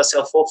almost cut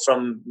ourselves off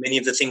from many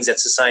of the things that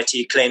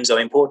society claims are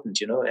important,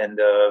 you know, and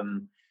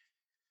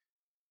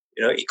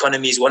you know,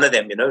 economy is one of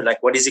them, you know,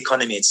 like, what is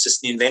economy? It's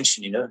just an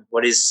invention, you know.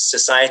 What is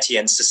society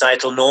and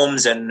societal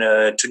norms and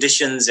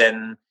traditions?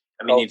 And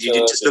I mean, if you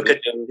just look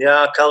at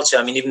culture,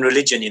 I mean, even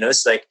religion, you know,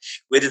 it's like,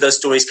 where did those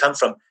stories come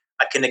from?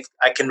 I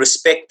can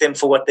respect them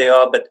for what they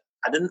are, but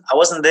I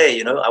wasn't there,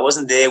 you know. I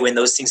wasn't there when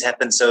those things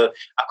happened, so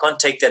I can't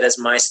take that as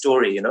my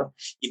story, you know.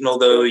 Even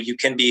although you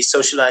can be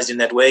socialized in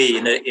that way,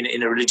 in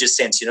a religious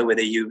sense, you know,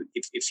 whether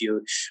if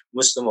you're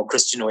Muslim or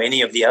Christian or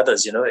any of the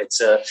others, you know, it's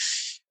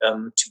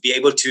to be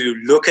able to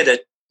look at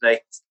it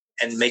like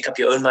and make up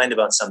your own mind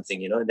about something,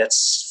 you know.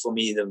 That's for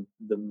me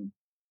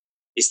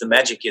it's the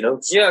magic, you know.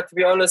 Yeah, to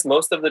be honest,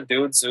 most of the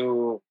dudes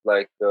who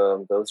like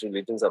those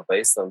religions are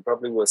based on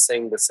probably were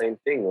saying the same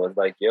thing. Was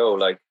like, yo,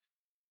 like,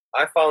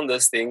 I found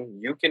this thing,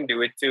 you can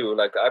do it too.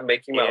 Like, I'm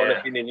making my own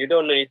opinion. You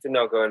don't need to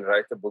now go and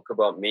write a book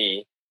about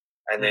me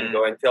and then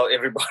go and tell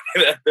everybody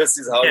that this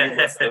is how you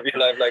must live your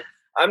life. Like,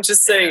 I'm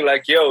just saying,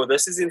 like, yo,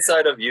 this is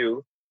inside of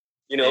you.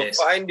 You know,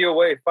 find your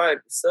way,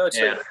 search.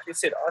 Like you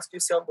said, ask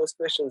yourself those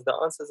questions. The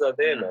answers are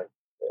there, man.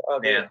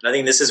 Yeah, I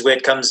think this is where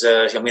it comes.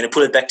 I'm going to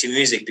pull it back to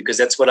music, because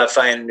that's what I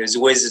find is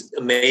always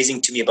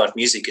amazing to me about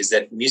music, is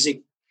that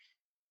music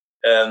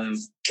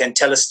can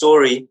tell a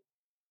story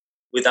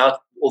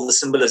without all the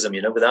symbolism,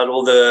 you know, without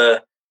all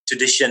the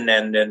tradition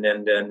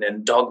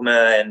and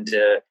dogma,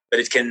 but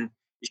it can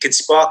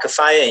spark a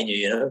fire in you,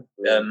 you know,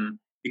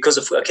 because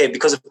of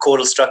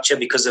chordal structure,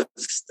 because of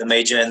the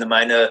major and the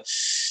minor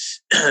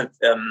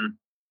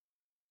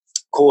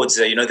chords.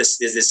 You know,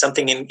 there's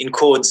something in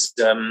chords,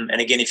 and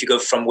again, if you go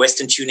from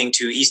Western tuning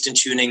to Eastern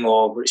tuning,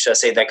 or should I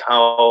say, like,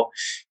 how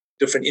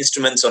different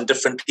instruments on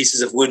different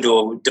pieces of wood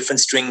or different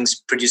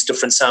strings produce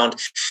different sound.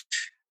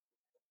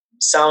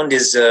 Sound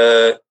is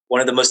one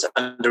of the most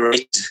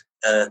underrated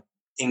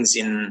things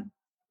in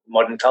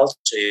modern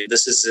culture.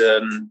 This is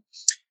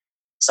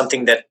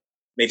something that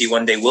maybe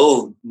one day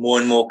will more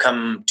and more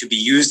come to be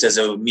used as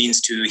a means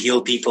to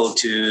heal people,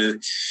 to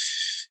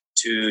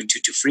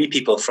to free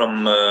people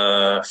from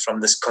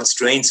this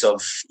constraints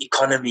of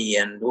economy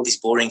and all these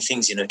boring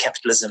things,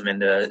 capitalism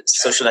and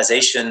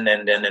socialization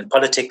and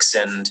politics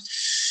and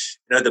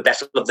the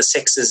battle of the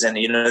sexes. And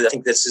I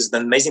think this is the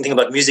amazing thing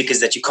about music, is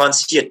that you can't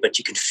see it, but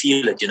you can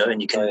feel it,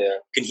 and you can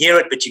can hear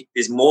it, but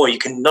there's more. You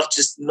can not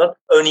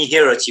only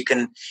hear it,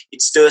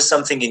 it stirs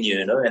something in you,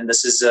 and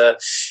this is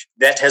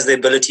that has the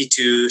ability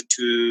to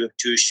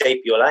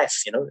shape your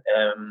life.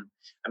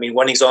 I mean,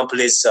 one example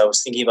is, I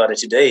was thinking about it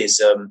today,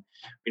 is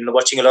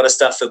watching a lot of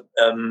stuff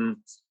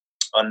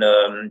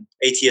on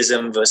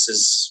atheism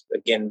versus,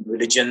 again,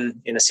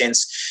 religion in a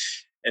sense.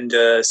 And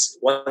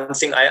one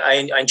thing,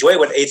 I enjoy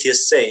what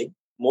atheists say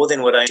more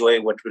than what I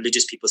enjoy what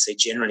religious people say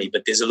generally.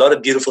 But there's a lot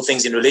of beautiful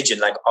things in religion,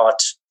 like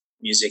art,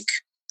 music,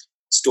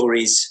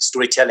 stories,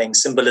 storytelling,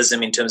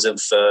 symbolism in terms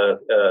of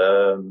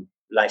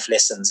life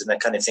lessons and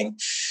that kind of thing.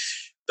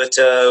 But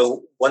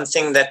one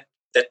thing that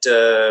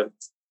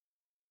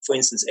for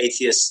instance,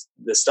 atheists,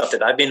 the stuff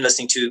that I've been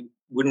listening to,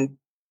 wouldn't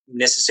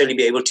necessarily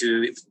be able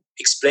to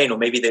explain, or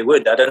maybe they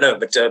would, I don't know.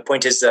 But the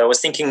point is, I was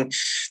thinking,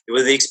 there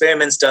were the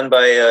experiments done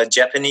by a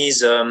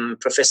Japanese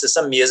professor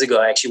some years ago.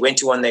 I actually went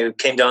to one. They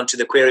came down to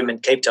the aquarium in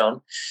Cape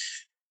Town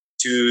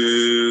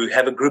to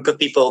have a group of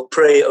people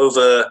pray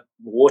over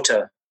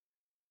water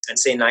and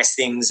say nice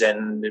things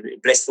and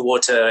bless the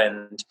water,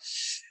 and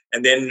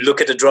then look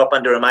at a drop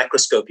under a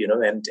microscope,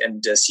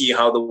 and see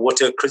how the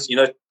water,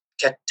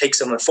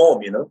 takes on a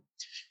form,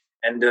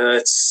 And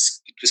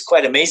it was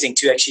quite amazing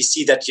to actually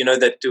see that,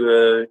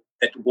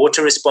 that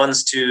water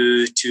responds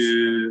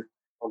to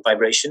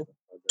vibration,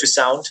 to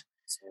sound.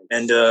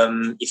 And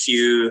if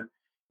you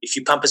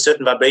pump a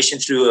certain vibration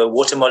through a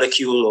water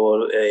molecule,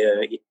 or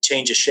it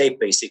changes shape,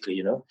 basically,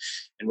 And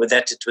with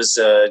that, it was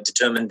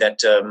determined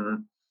that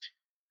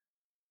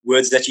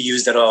words that you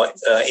use that are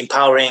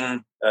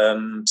empowering,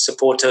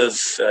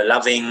 supportive,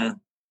 loving,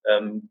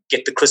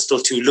 get the crystal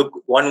to look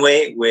one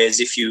way,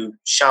 whereas if you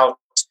shout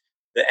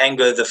the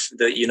anger,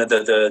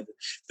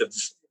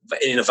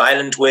 in a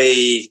violent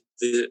way,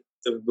 the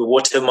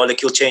water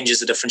molecule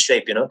changes a different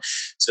shape,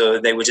 So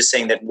they were just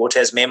saying that water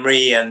has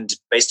memory, and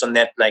based on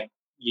that, like,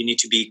 you need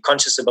to be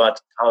conscious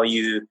about how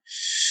you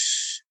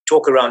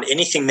talk around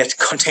anything that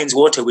contains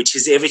water, which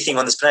is everything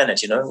on this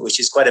planet, which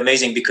is quite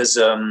amazing because,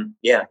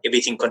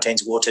 everything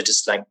contains water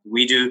just like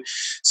we do.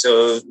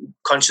 So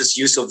conscious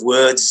use of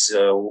words,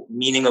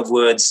 meaning of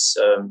words,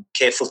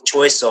 careful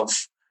choice of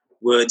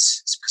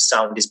words,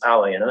 sound is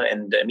power,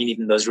 And I mean,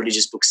 even those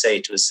religious books say,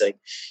 it was like,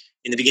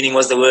 in the beginning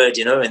was the word,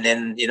 and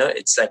then,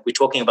 it's like we're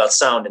talking about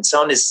sound, and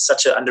sound is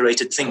such an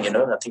underrated thing,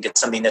 I think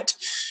it's something that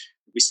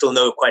we still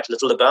know quite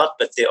little about,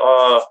 but there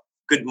are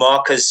good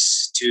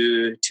markers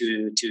to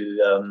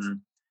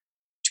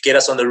get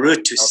us on the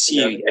route to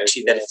see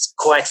actually that it's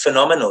quite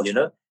phenomenal,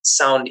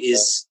 Sound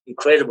is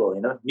incredible,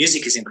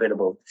 Music is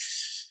incredible.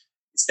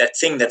 It's that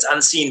thing that's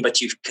unseen,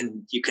 but you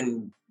can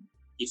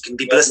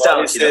be blissed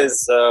out.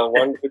 Says,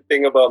 one good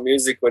thing about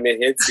music, when it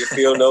hits, you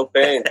feel no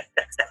pain.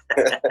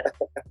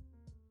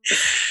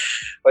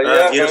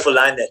 But beautiful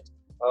line that.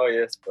 Oh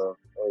yes, bro.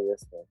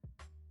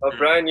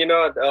 Brian,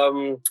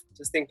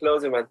 just in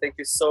closing, man, thank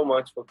you so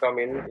much for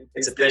coming.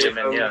 It's a pleasure,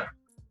 man. Yeah.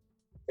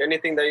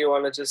 Anything that you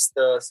want to just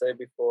say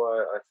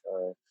before I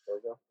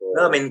close off?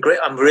 No, I mean, great.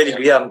 I'm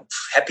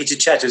happy to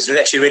chat. It was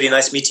actually really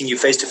nice meeting you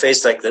face to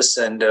face like this,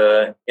 and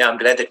I'm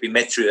glad that we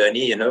met through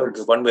Ernie.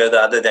 One way or the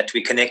other that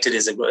we connected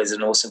is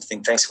an awesome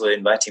thing. Thanks for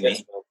inviting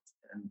me.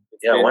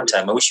 And, one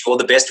time. I wish you all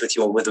the best with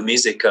the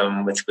music,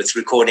 with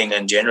recording,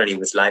 and generally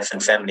with life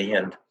and family.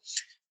 And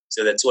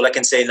so that's all I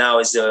can say now.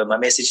 Is my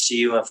message to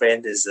you, my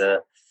friend, is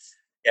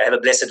have a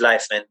blessed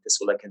life, man. That's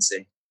all I can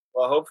say.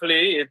 Well,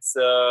 hopefully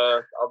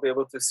I'll be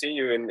able to see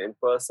you in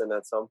person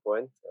at some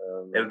point.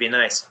 That would be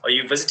nice. Are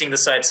you visiting the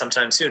site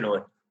sometime soon,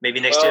 or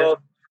maybe next year?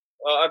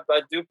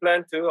 I do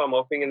plan to. I'm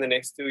hoping in the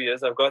next 2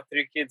 years. I've got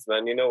 3 kids,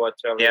 man. You know what?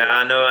 Traveling. Yeah,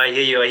 I know. I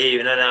hear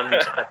you. No,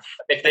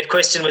 that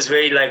question was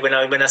very, like, when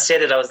I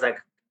said it, I was like,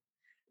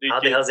 how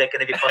the hell is that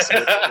going to be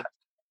possible?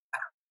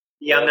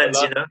 Young'uns,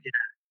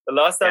 The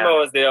last time I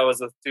was there, I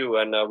was with 2,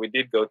 and we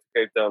did go to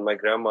Cape Town. My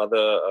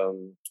grandmother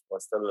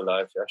was still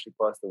alive. She actually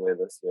passed away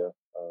this year.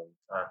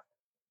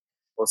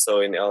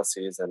 Also in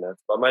LCs and that.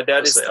 But my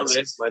dad is still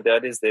there. My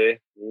dad is there.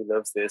 He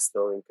lives there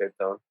still in Cape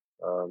Town.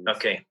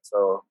 Okay.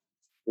 So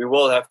we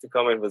will have to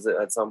come and visit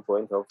at some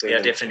point, hopefully.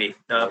 Yeah, definitely.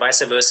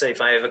 Vice versa.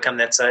 If I ever come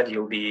that side,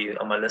 you'll be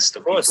on my list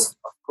of people.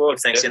 Of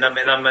course. Thanks. And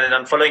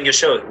I'm following your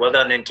show. Well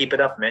done, and keep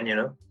it up, man.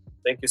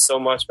 Thank you so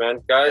much,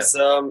 man. Guys,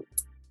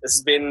 this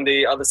has been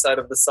the Other Side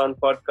of the Sun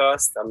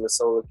podcast. I'm the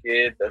Solo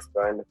Kid. That's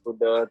Brian the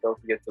Goede. Don't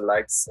forget to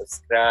like,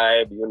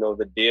 subscribe. You know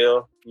the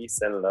deal. Peace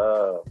and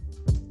love.